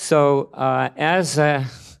 So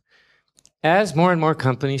as more and more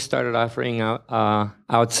companies started offering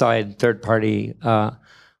outside third-party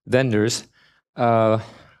vendors, Bill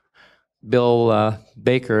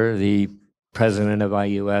Baker, the president of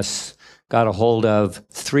IUS, got a hold of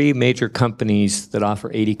 3 major companies that offer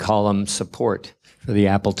 80-column support for the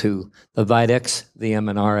Apple II, the Videx, the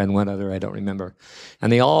M&R, and one other I don't remember. And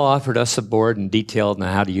they all offered us a board and detailed on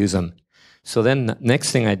how to use them. So then the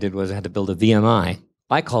next thing I did was I had to build a VMI.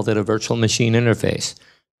 I called it a virtual machine interface.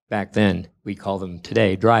 Back then, we call them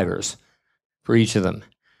today drivers for each of them.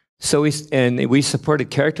 So we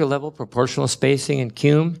supported character level, proportional spacing, and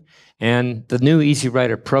QM. And the new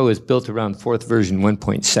EasyWriter Pro is built around 4th version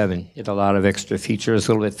 1.7. It had a lot of extra features,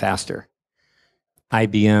 a little bit faster.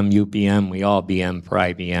 IBM, UBM, we all BM for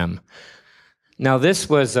IBM. Now this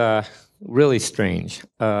was really strange.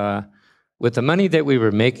 With the money that we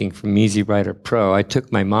were making from EasyWriter Pro, I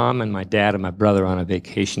took my mom and my dad and my brother on a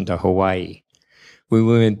vacation to Hawaii. When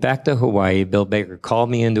we went back to Hawaii, Bill Baker called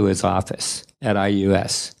me into his office at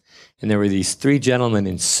IUS, and there were these 3 gentlemen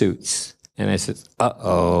in suits. And I said,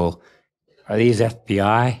 uh-oh, are these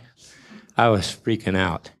FBI? I was freaking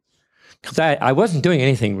out. Because I wasn't doing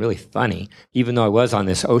anything really funny, even though I was on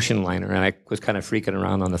this ocean liner, and I was kind of freaking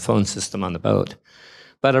around on the phone system on the boat.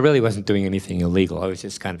 But I really wasn't doing anything illegal. I was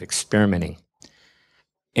just kind of experimenting.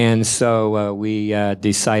 And so we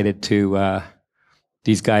decided to,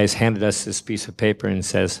 these guys handed us this piece of paper and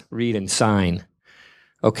says, read and sign.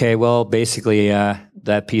 Okay, well, basically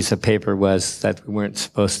that piece of paper was that we weren't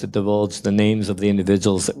supposed to divulge the names of the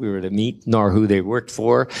individuals that we were to meet, nor who they worked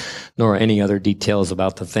for, nor any other details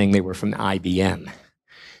about the thing. They were from IBM.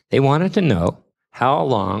 They wanted to know how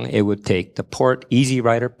long it would take to port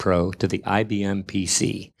EasyWriter Pro to the IBM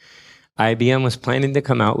PC. IBM was planning to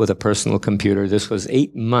come out with a personal computer. This was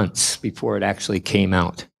 8 months before it actually came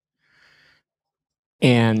out.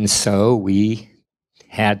 And so we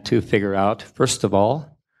had to figure out, first of all,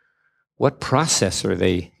 what processor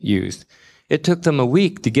they used. It took them a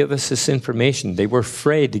week to give us this information. They were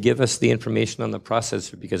afraid to give us the information on the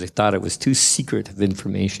processor because they thought it was too secretive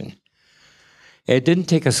information. It didn't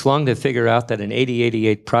take us long to figure out that an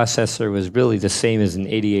 8088 processor was really the same as an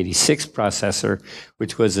 8086 processor,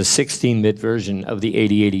 which was a 16-bit version of the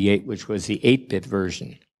 8088, which was the 8-bit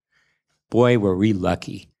version. Boy, were we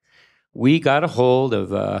lucky. We got a hold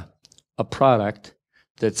of a product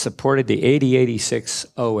that supported the 8086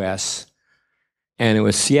 OS, and it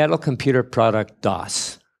was Seattle Computer Product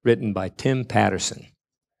DOS, written by Tim Patterson.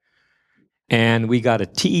 And we got a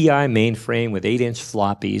TEI mainframe with 8-inch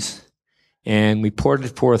floppies, and we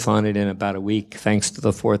ported forth on it in about a week, thanks to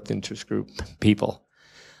the Fourth Interest Group people.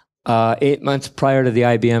 8 months prior to the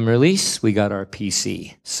IBM release, we got our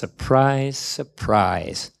PC. Surprise,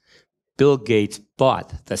 surprise. Bill Gates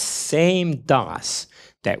bought the same DOS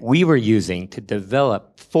that we were using to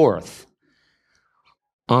develop Forth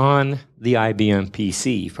on the IBM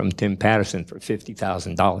PC from Tim Patterson for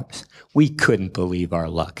 $50,000. We couldn't believe our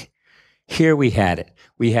luck. Here we had it.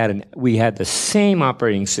 We had the same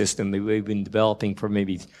operating system that we've been developing for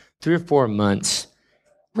maybe 3 or 4 months,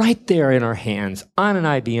 right there in our hands on an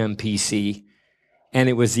IBM PC, and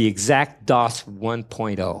it was the exact DOS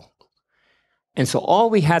 1.0. And so all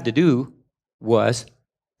we had to do was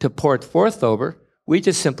to port Forth over. We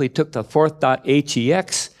just simply took the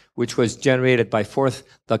Forth.hex, which was generated by Forth,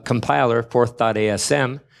 the compiler,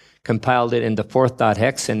 Forth.asm, compiled it into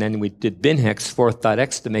Forth.hex, and then we did binhex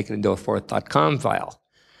Forth.x to make it into a Forth.com file.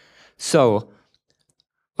 So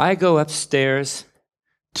I go upstairs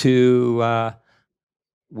to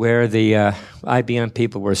where the IBM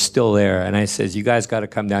people were still there, and I says, you guys got to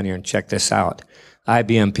come down here and check this out.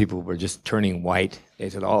 IBM people were just turning white. They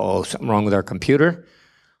said, oh, something wrong with our computer?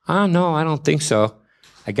 Oh, no, I don't think so.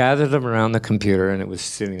 I gathered them around the computer, and it was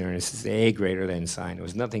sitting there, and it says A greater than sign. There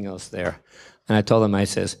was nothing else there. And I told them, I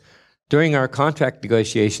says, during our contract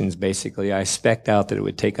negotiations, basically, I spec'd out that it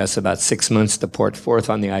would take us about 6 months to port Forth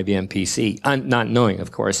on the IBM PC, not knowing,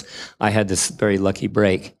 of course, I had this very lucky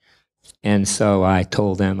break. And so I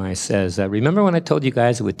told them, I says, remember when I told you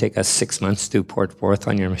guys it would take us 6 months to port Forth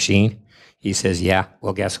on your machine? He says, yeah,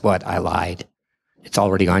 well, guess what? I lied. It's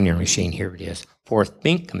already on your machine. Here it is. Forth,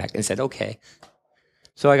 bink, come back. And said, okay.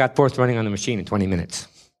 So I got Forth running on the machine in 20 minutes.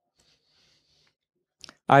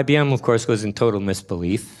 IBM, of course, was in total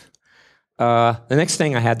misbelief. The next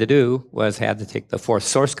thing I had to do was I had to take the Forth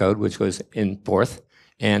source code, which was in Forth,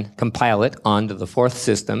 and compile it onto the Forth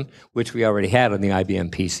system, which we already had on the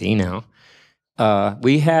IBM PC now.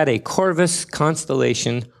 We had a Corvus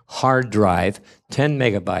Constellation hard drive, 10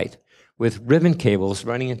 megabyte, with ribbon cables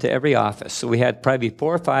running into every office. So we had probably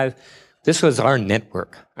 4 or 5. This was our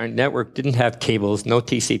network. Our network didn't have cables, no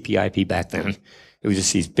TCP/IP back then. It was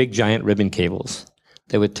just these big giant ribbon cables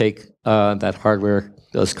that would take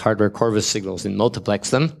those hardware Corvus signals and multiplex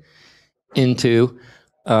them into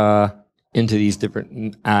these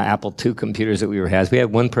different Apple II computers that we had. We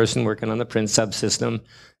had one person working on the print subsystem.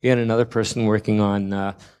 We had another person working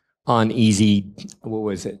on Easy. What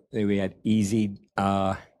was it? We had Easy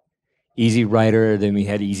Writer. Then we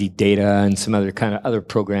had Easy Data and some other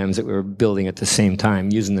programs that we were building at the same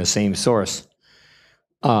time using the same source.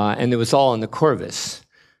 And it was all in the Corvus.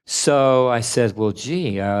 So I said, well,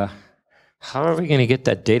 gee, how are we going to get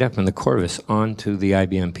that data from the Corvus onto the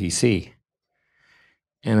IBM PC?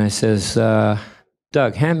 And I says,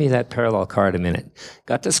 Doug, hand me that parallel card a minute.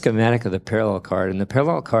 Got the schematic of the parallel card, and the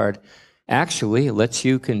parallel card actually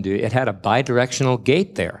it had a bidirectional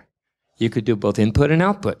gate there. You could do both input and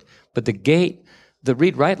output. But the gate, the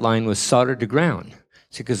read-write line was soldered to ground.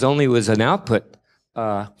 Because only was an output,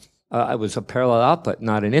 it was a parallel output,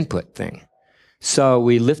 not an input thing. So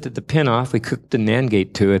we lifted the pin off, we cooked the NAND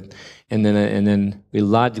gate to it, and then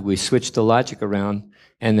we switched the logic around,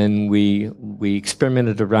 and then we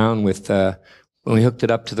experimented around with, when we hooked it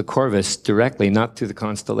up to the Corvus directly, not through the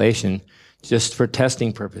Constellation, just for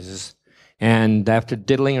testing purposes. And after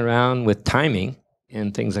diddling around with timing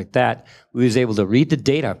and things like that, we was able to read the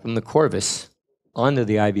data from the Corvus onto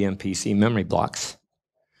the IBM PC memory blocks.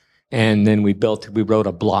 And then we wrote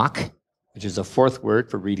a block, which is a fourth word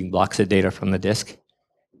for reading blocks of data from the disk,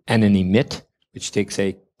 and an emit, which takes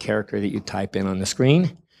a character that you type in on the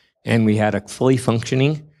screen. And we had a fully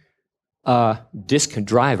functioning disk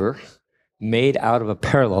driver made out of a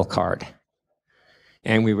parallel card.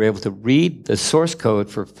 And we were able to read the source code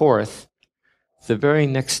for Forth the very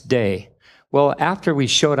next day. Well, after we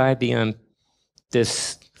showed IBM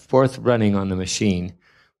this Forth running on the machine,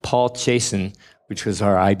 Paul Chasen, which was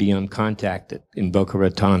our IBM contact in Boca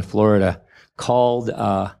Raton, Florida, called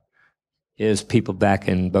his people back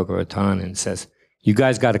in Boca Raton and says, you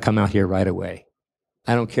guys got to come out here right away.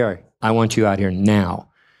 I don't care. I want you out here now.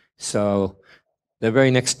 So the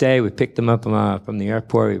very next day, we picked them up from the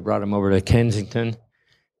airport. We brought them over to Kensington.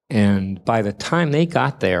 And by the time they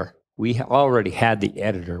got there, we already had the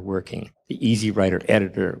editor working. The Easy Writer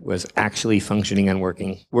editor was actually functioning and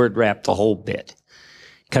working. Word wrapped the whole bit.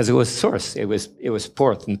 Because it was source. It was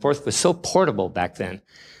Forth. And Forth was so portable back then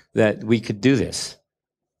that we could do this.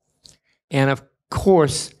 And of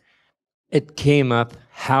course, it came up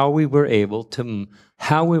how we were able to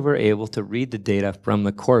read the data from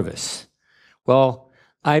the Corvus. Well,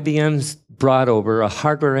 IBM's brought over a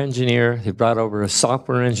hardware engineer, they brought over a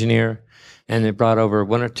software engineer, and they brought over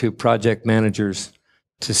 1 or 2 project managers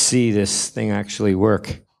to see this thing actually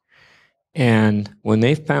work. And when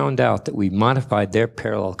they found out that we modified their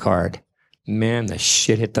parallel card, man, the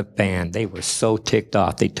shit hit the fan. They were so ticked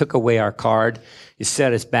off. They took away our card. It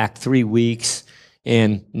set us back 3 weeks.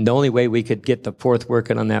 And the only way we could get the Forth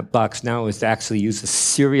working on that box now is to actually use a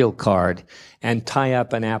serial card and tie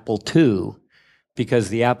up an Apple II, because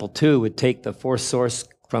the Apple II would take the Forth source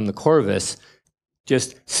from the Corvus,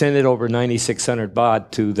 just send it over 9600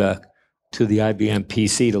 baud to the IBM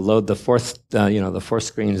PC to load the Forth, the Forth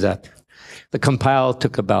screens up. The compile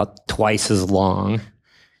took about twice as long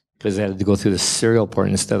because they had to go through the serial port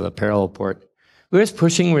instead of the parallel port. We were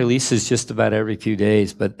pushing releases just about every few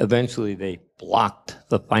days, but eventually they blocked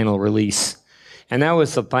the final release. And that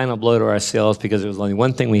was the final blow to our sales, because there was only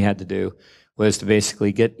one thing we had to do, was to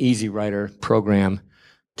basically get Easy Writer program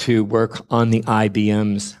to work on the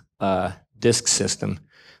IBM's disk system.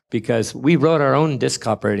 Because we wrote our own disk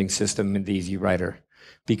operating system in the Easy Writer,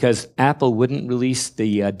 because Apple wouldn't release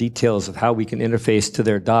the details of how we can interface to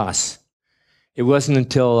their DOS. It wasn't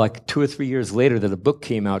until like 2 or 3 years later that a book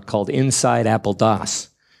came out called Inside Apple DOS,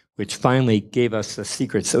 which finally gave us the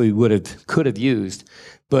secrets that we could have used,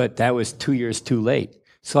 but that was 2 years too late.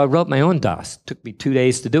 So I wrote my own DOS. It took me 2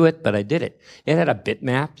 days to do it, but I did it. It had a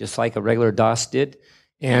bitmap, just like a regular DOS did,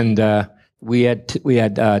 and we had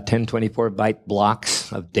 1024 byte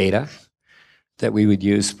blocks of data that we would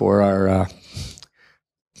use for our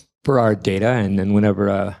data, and then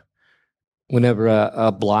whenever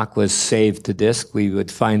a block was saved to disk, we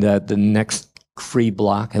would find the next free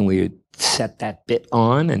block, and we would set that bit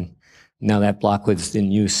on, and now that block was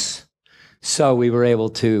in use. So we were able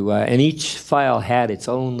to, and each file had its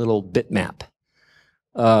own little bitmap,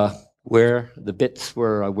 where the bits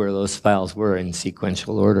were, where those files were in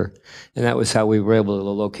sequential order. And that was how we were able to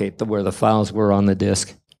locate where the files were on the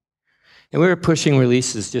disk. And we were pushing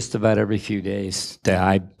releases just about every few days.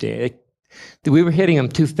 We were hitting them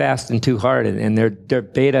too fast and too hard, and their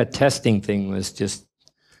beta testing thing was just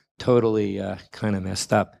totally kind of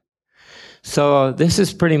messed up. So this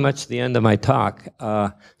is pretty much the end of my talk.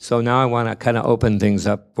 So now I want to kind of open things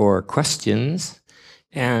up for questions,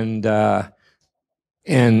 and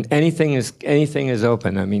anything is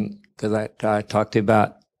open. I mean, because I talked to you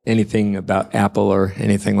about anything about Apple or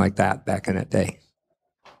anything like that back in that day.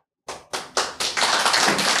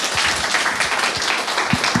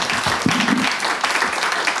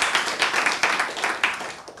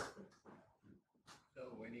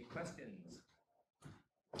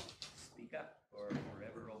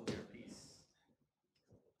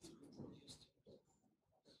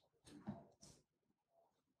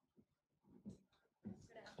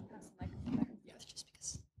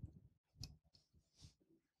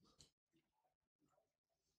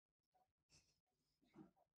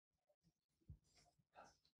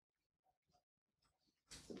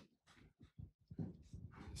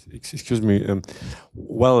 Excuse me.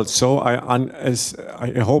 Well, so I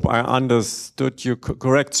hope I understood you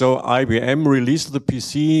correct. So IBM released the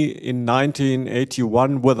PC in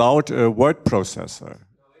 1981 without a word processor. No,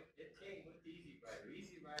 it came with the EasyWriter.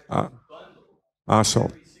 EasyWriter was bundled So.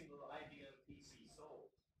 every single IBM PC sold.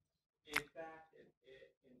 In fact, a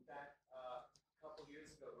couple years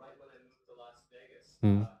ago, right when I moved to Las Vegas,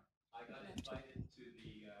 I got invited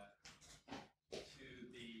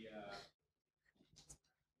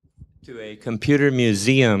to a computer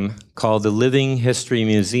museum called the Living History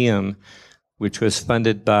Museum, which was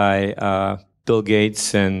funded by Bill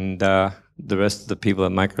Gates and the rest of the people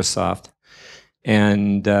at Microsoft.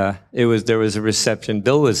 And there was a reception.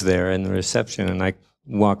 Bill was there in the reception, and I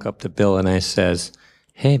walk up to Bill and I says,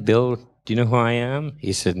 "Hey, Bill, do you know who I am?"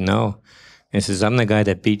 He said, "No." And he says, "I'm the guy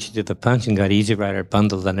that beat you to the punch and got EasyWriter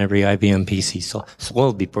bundled on every IBM PC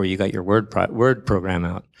sold before you got your Word program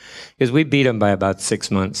out." Because we beat them by about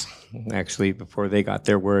 6 months, actually, before they got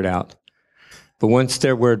their Word out. But once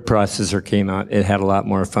their word processor came out, it had a lot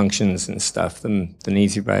more functions and stuff than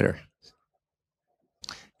EasyWriter.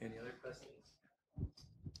 Any other questions?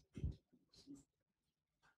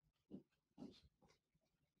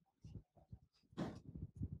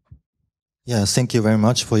 Yeah, thank you very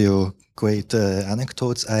much for your great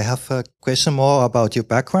anecdotes. I have a question more about your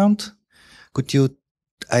background.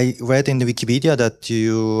 I read in the Wikipedia that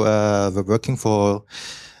you were working for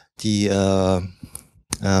the,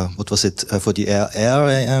 for the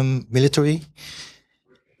air military?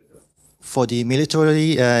 For the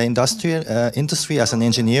military industry as an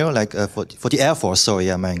engineer, like for the Air Force,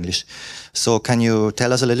 sorry, my English. So can you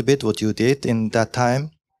tell us a little bit what you did in that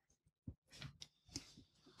time?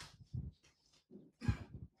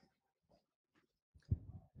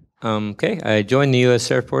 Okay, I joined the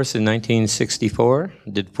U.S. Air Force in 1964,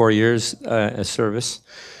 did 4 years of service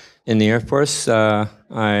in the Air Force.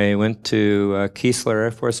 I went to Keesler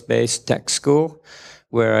Air Force Base Tech School,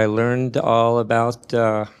 where I learned all about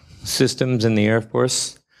systems in the Air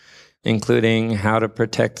Force, including how to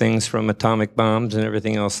protect things from atomic bombs and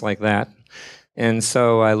everything else like that. And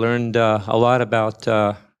so I learned a lot about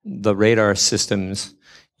the radar systems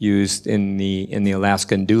used in the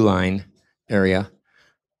Alaskan dew line area.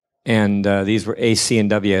 And these were AC and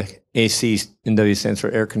W. AC and W stands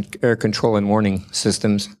for air control and warning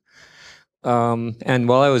systems. And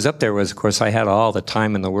while I was up there of course, I had all the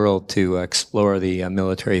time in the world to explore the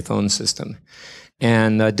military phone system.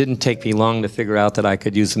 And it didn't take me long to figure out that I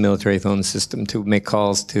could use the military phone system to make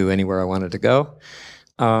calls to anywhere I wanted to go,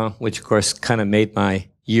 which of course kind of made my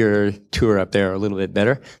year tour up there a little bit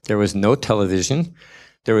better. There was no television.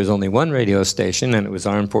 There was only one radio station, and it was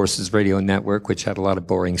Armed Forces Radio Network, which had a lot of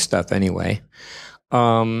boring stuff anyway.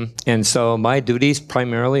 And so my duties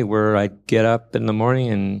primarily were I'd get up in the morning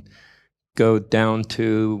and go down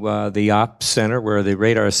to the ops center where the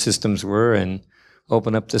radar systems were and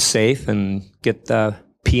open up the safe and get the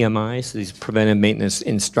PMIs, these preventive maintenance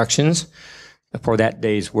instructions, for that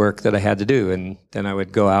day's work that I had to do. And then I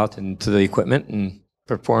would go out into the equipment and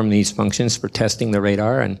perform these functions for testing the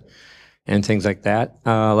radar and things like that.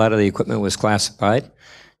 A lot of the equipment was classified.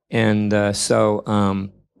 And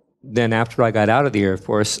then after I got out of the Air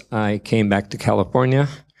Force, I came back to California.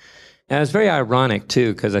 And it was very ironic,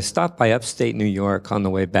 too, because I stopped by upstate New York on the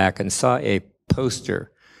way back and saw a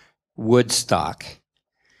poster, Woodstock.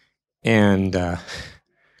 And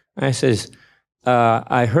I says,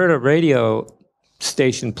 I heard a radio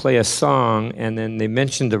station play a song, and then they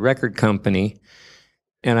mentioned the record company.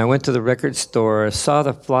 And I went to the record store, saw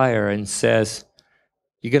the flyer, and says,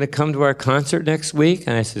 "You going to come to our concert next week?"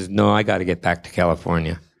 And I says, "No, I got to get back to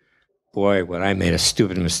California." Boy, what I made a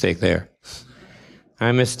stupid mistake there.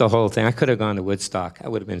 I missed the whole thing. I could have gone to Woodstock.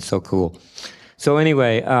 That would have been so cool. So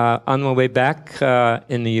anyway, on my way back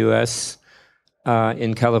in the U.S.,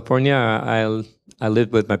 in California, I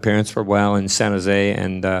lived with my parents for a while in San Jose,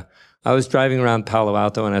 and I was driving around Palo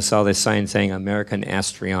Alto, and I saw this sign saying American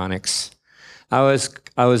Astronautics.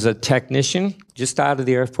 I was a technician, just out of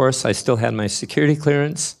the Air Force. I still had my security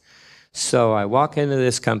clearance. So I walk into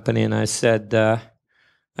this company, and I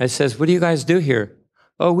says, "What do you guys do here?"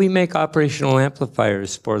 "Oh, we make operational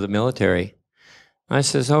amplifiers for the military." I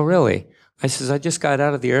says, "Oh, really?" I says, "I just got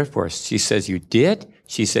out of the Air Force." She says, "You did?"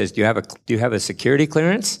 She says, do you have a security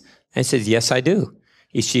clearance?" I said, "Yes, I do."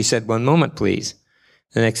 She said, "One moment, please."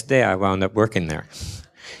 The next day, I wound up working there.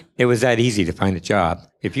 It was that easy to find a job.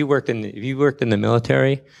 If you worked in the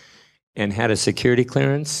military and had a security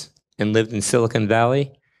clearance and lived in Silicon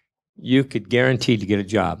Valley, you could guarantee to get a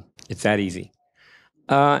job. It's that easy.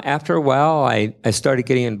 After a while, I started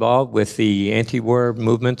getting involved with the anti-war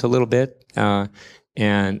movement a little bit,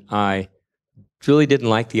 and I really didn't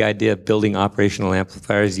like the idea of building operational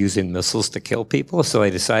amplifiers using missiles to kill people, so I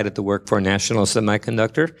decided to work for National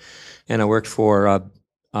Semiconductor, and I worked for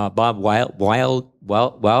Bob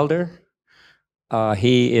Wilder.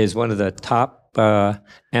 He is one of the top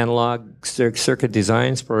analog circuit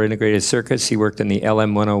designs for integrated circuits. He worked in the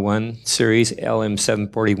LM101 series,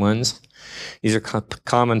 LM741s. These are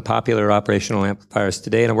common, popular operational amplifiers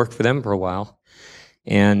today, and I worked for them for a while.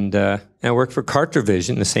 And I worked for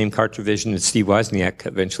CartRevision, the same CartRevision that Steve Wozniak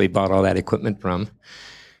eventually bought all that equipment from,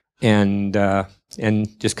 and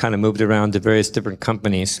just kind of moved around to various different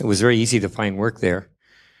companies. It was very easy to find work there.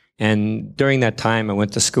 And during that time, I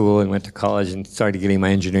went to school and went to college and started getting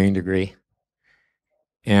my engineering degree.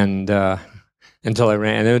 And until I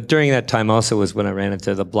ran, and during that time also was when I ran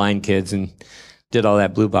into the blind kids and did all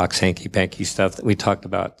that blue box hanky-panky stuff that we talked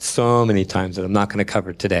about so many times that I'm not going to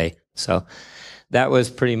cover today. So that was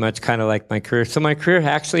pretty much kind of like my career. So my career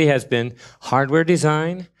actually has been hardware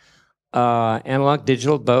design, analog,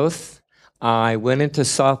 digital, both. I went into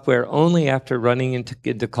software only after running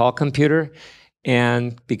into call computer,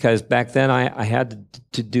 and because back then I had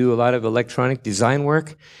to do a lot of electronic design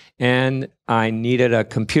work, and I needed a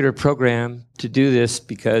computer program to do this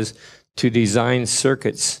because to design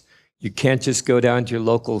circuits, you can't just go down to your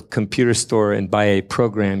local computer store and buy a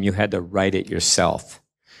program. You had to write it yourself.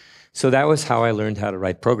 So that was how I learned how to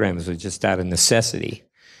write programs, was just out of necessity.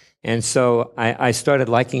 And so I started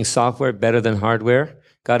liking software better than hardware,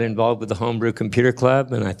 got involved with the Homebrew Computer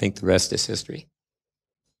Club, and I think the rest is history.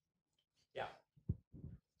 Yeah.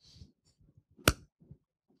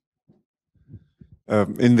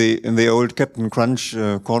 In the old Captain Crunch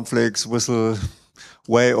cornflakes whistle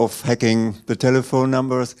way of hacking the telephone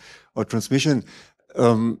numbers or transmission,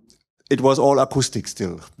 it was all acoustic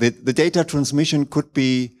still. The data transmission could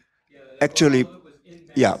be actually,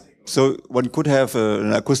 yeah. So one could have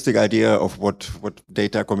an acoustic idea of what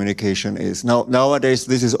data communication is. Nowadays,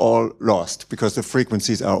 this is all lost because the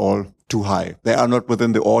frequencies are all too high. They are not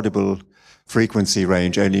within the audible frequency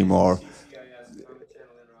range anymore.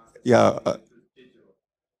 Yeah.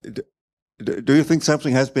 Do you think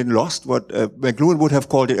something has been lost? What McLuhan would have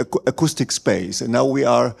called it acoustic space, and now we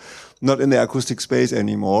are not in the acoustic space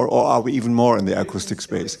anymore, or are we even more in the acoustic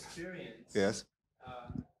space? Yes.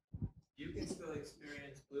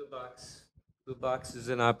 Blue Box is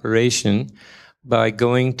in operation by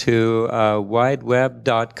going to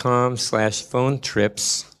wideweb.com/phone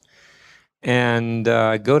trips and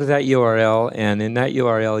go to that URL, and in that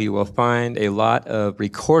URL you will find a lot of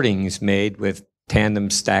recordings made with tandem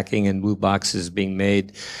stacking and blue boxes being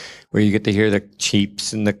made, where you get to hear the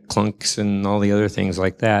cheeps and the clunks and all the other things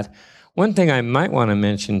like that. One thing I might want to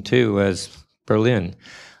mention too was Berlin.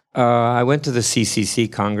 I went to the CCC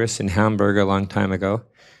Congress in Hamburg a long time ago,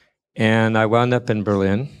 and I wound up in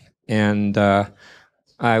Berlin, and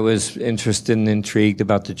I was interested and intrigued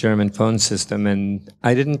about the German phone system, and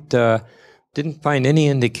I didn't find any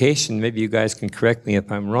indication, maybe you guys can correct me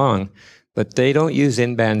if I'm wrong, but they don't use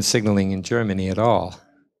in-band signaling in Germany at all.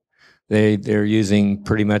 They're using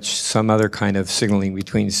pretty much some other kind of signaling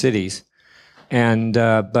between cities. And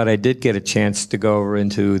but I did get a chance to go over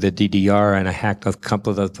into the DDR, and I hacked a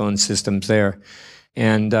couple of the phone systems there.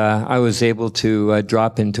 And I was able to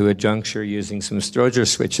drop into a juncture using some Stroger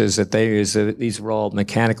switches that they use. These were all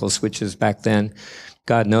mechanical switches back then.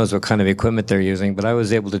 God knows what kind of equipment they're using, but I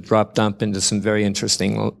was able to drop dump into some very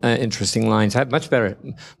interesting lines. I had much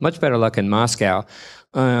better luck in Moscow.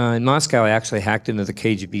 In Moscow, I actually hacked into the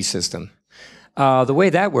KGB system. The way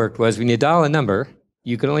that worked was when you dial a number,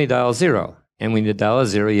 you could only dial 0. And when you dial a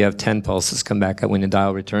 0, you have 10 pulses come back. When you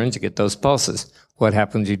dial returns, you get those pulses. What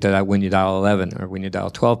happens when you dial 11 or when you dial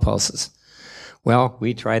 12 pulses? Well,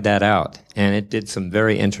 we tried that out, and it did some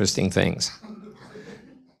very interesting things.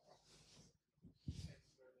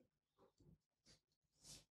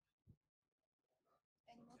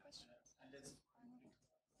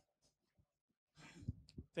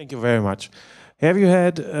 Thank you very much. Have you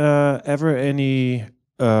had ever any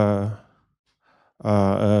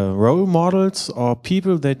role models or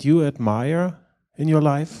people that you admire in your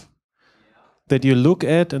life? That you look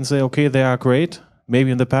at and say, okay, they are great, maybe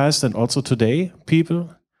in the past and also today,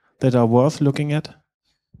 people that are worth looking at?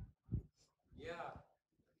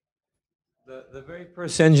 The very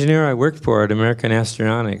first engineer I worked for at American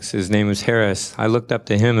Astronautics, his name was Harris. I looked up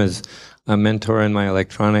to him as a mentor in my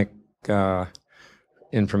electronic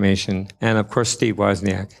information, and of course Steve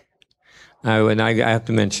Wozniak. I have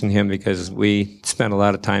to mention him because we spent a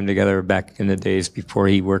lot of time together back in the days before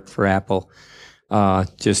he worked for Apple,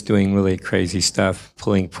 just doing really crazy stuff,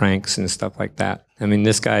 pulling pranks and stuff like that. I mean,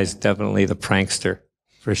 this guy's definitely the prankster,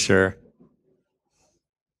 for sure.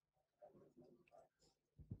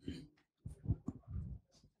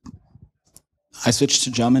 I switch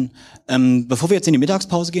to German. Bevor wir jetzt in die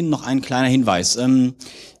Mittagspause gehen, noch ein kleiner Hinweis.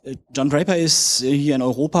 John Draper ist hier in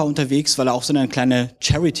Europa unterwegs, weil er auch so eine kleine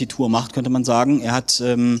Charity-Tour macht, könnte man sagen. Er hat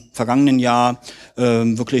vergangenen Jahr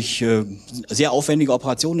wirklich sehr aufwendige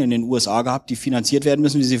Operationen in den USA gehabt, die finanziert werden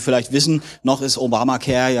müssen. Wie Sie vielleicht wissen, noch ist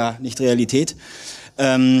Obamacare ja nicht Realität.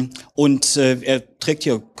 Und er trägt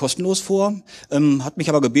hier kostenlos vor, hat mich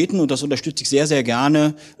aber gebeten, und das unterstütze ich sehr, sehr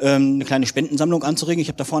gerne, eine kleine Spendensammlung anzuregen. Ich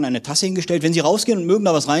habe da vorne eine Tasse hingestellt. Wenn Sie rausgehen und mögen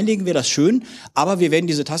da was reinlegen, wäre das schön. Aber wir werden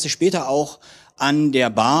diese Tasse später auch an der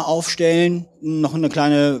Bar aufstellen. Noch eine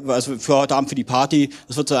kleine, also für heute Abend für die Party.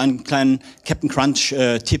 Das wird so einen kleinen Captain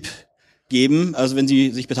Crunch-Tipp geben. Also wenn Sie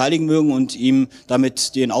sich beteiligen mögen und ihm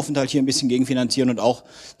damit den Aufenthalt hier ein bisschen gegenfinanzieren und auch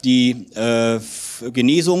die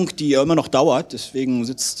Genesung, die ja immer noch dauert, deswegen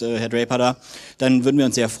sitzt Herr Draper da, dann würden wir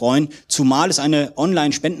uns sehr freuen. Zumal es eine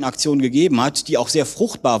Online-Spendenaktion gegeben hat, die auch sehr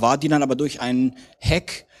fruchtbar war, die dann aber durch einen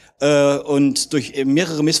Hack und durch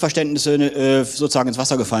mehrere Missverständnisse sozusagen ins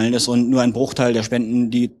Wasser gefallen ist und nur ein Bruchteil der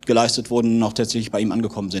Spenden, die geleistet wurden, noch tatsächlich bei ihm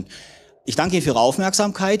angekommen sind. Ich danke Ihnen für Ihre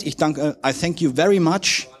Aufmerksamkeit. I thank you very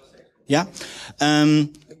much. Ja, wir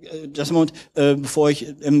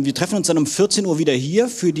treffen uns dann um 14 Uhr wieder hier.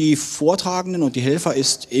 Für die Vortragenden und die Helfer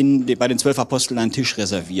ist bei den 12 Aposteln ein Tisch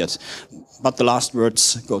reserviert. But the last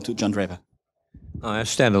words go to John Draper. I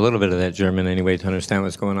understand a little bit of that German anyway to understand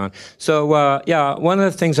what's going on. So, yeah, one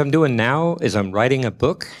of the things I'm doing now is I'm writing a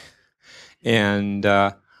book, and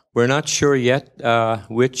we're not sure yet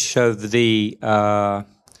which of the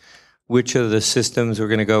systems we're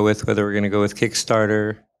going to go with, whether we're going to go with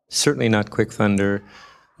Kickstarter. Certainly not QuickFunder.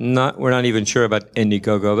 We're not even sure about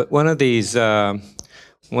Indiegogo, but one of these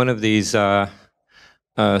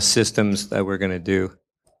systems that we're going to do.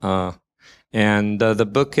 And the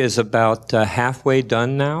book is about halfway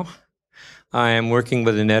done now. I am working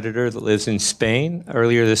with an editor that lives in Spain.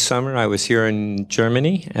 Earlier this summer, I was here in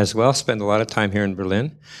Germany as well. Spent a lot of time here in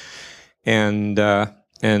Berlin, and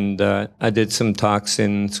I did some talks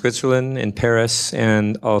in Switzerland, in Paris,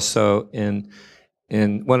 and also in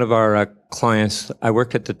one of our clients. I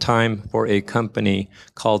worked at the time for a company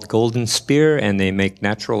called Golden Spear, and they make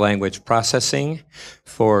natural language processing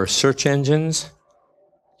for search engines.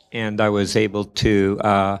 And I was able to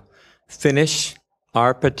finish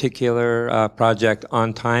our particular project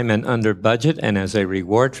on time and under budget. And as a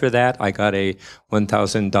reward for that, I got a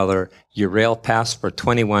 $1,000 Eurail pass for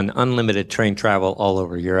 21 unlimited train travel all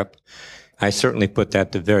over Europe. I certainly put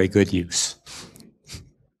that to very good use.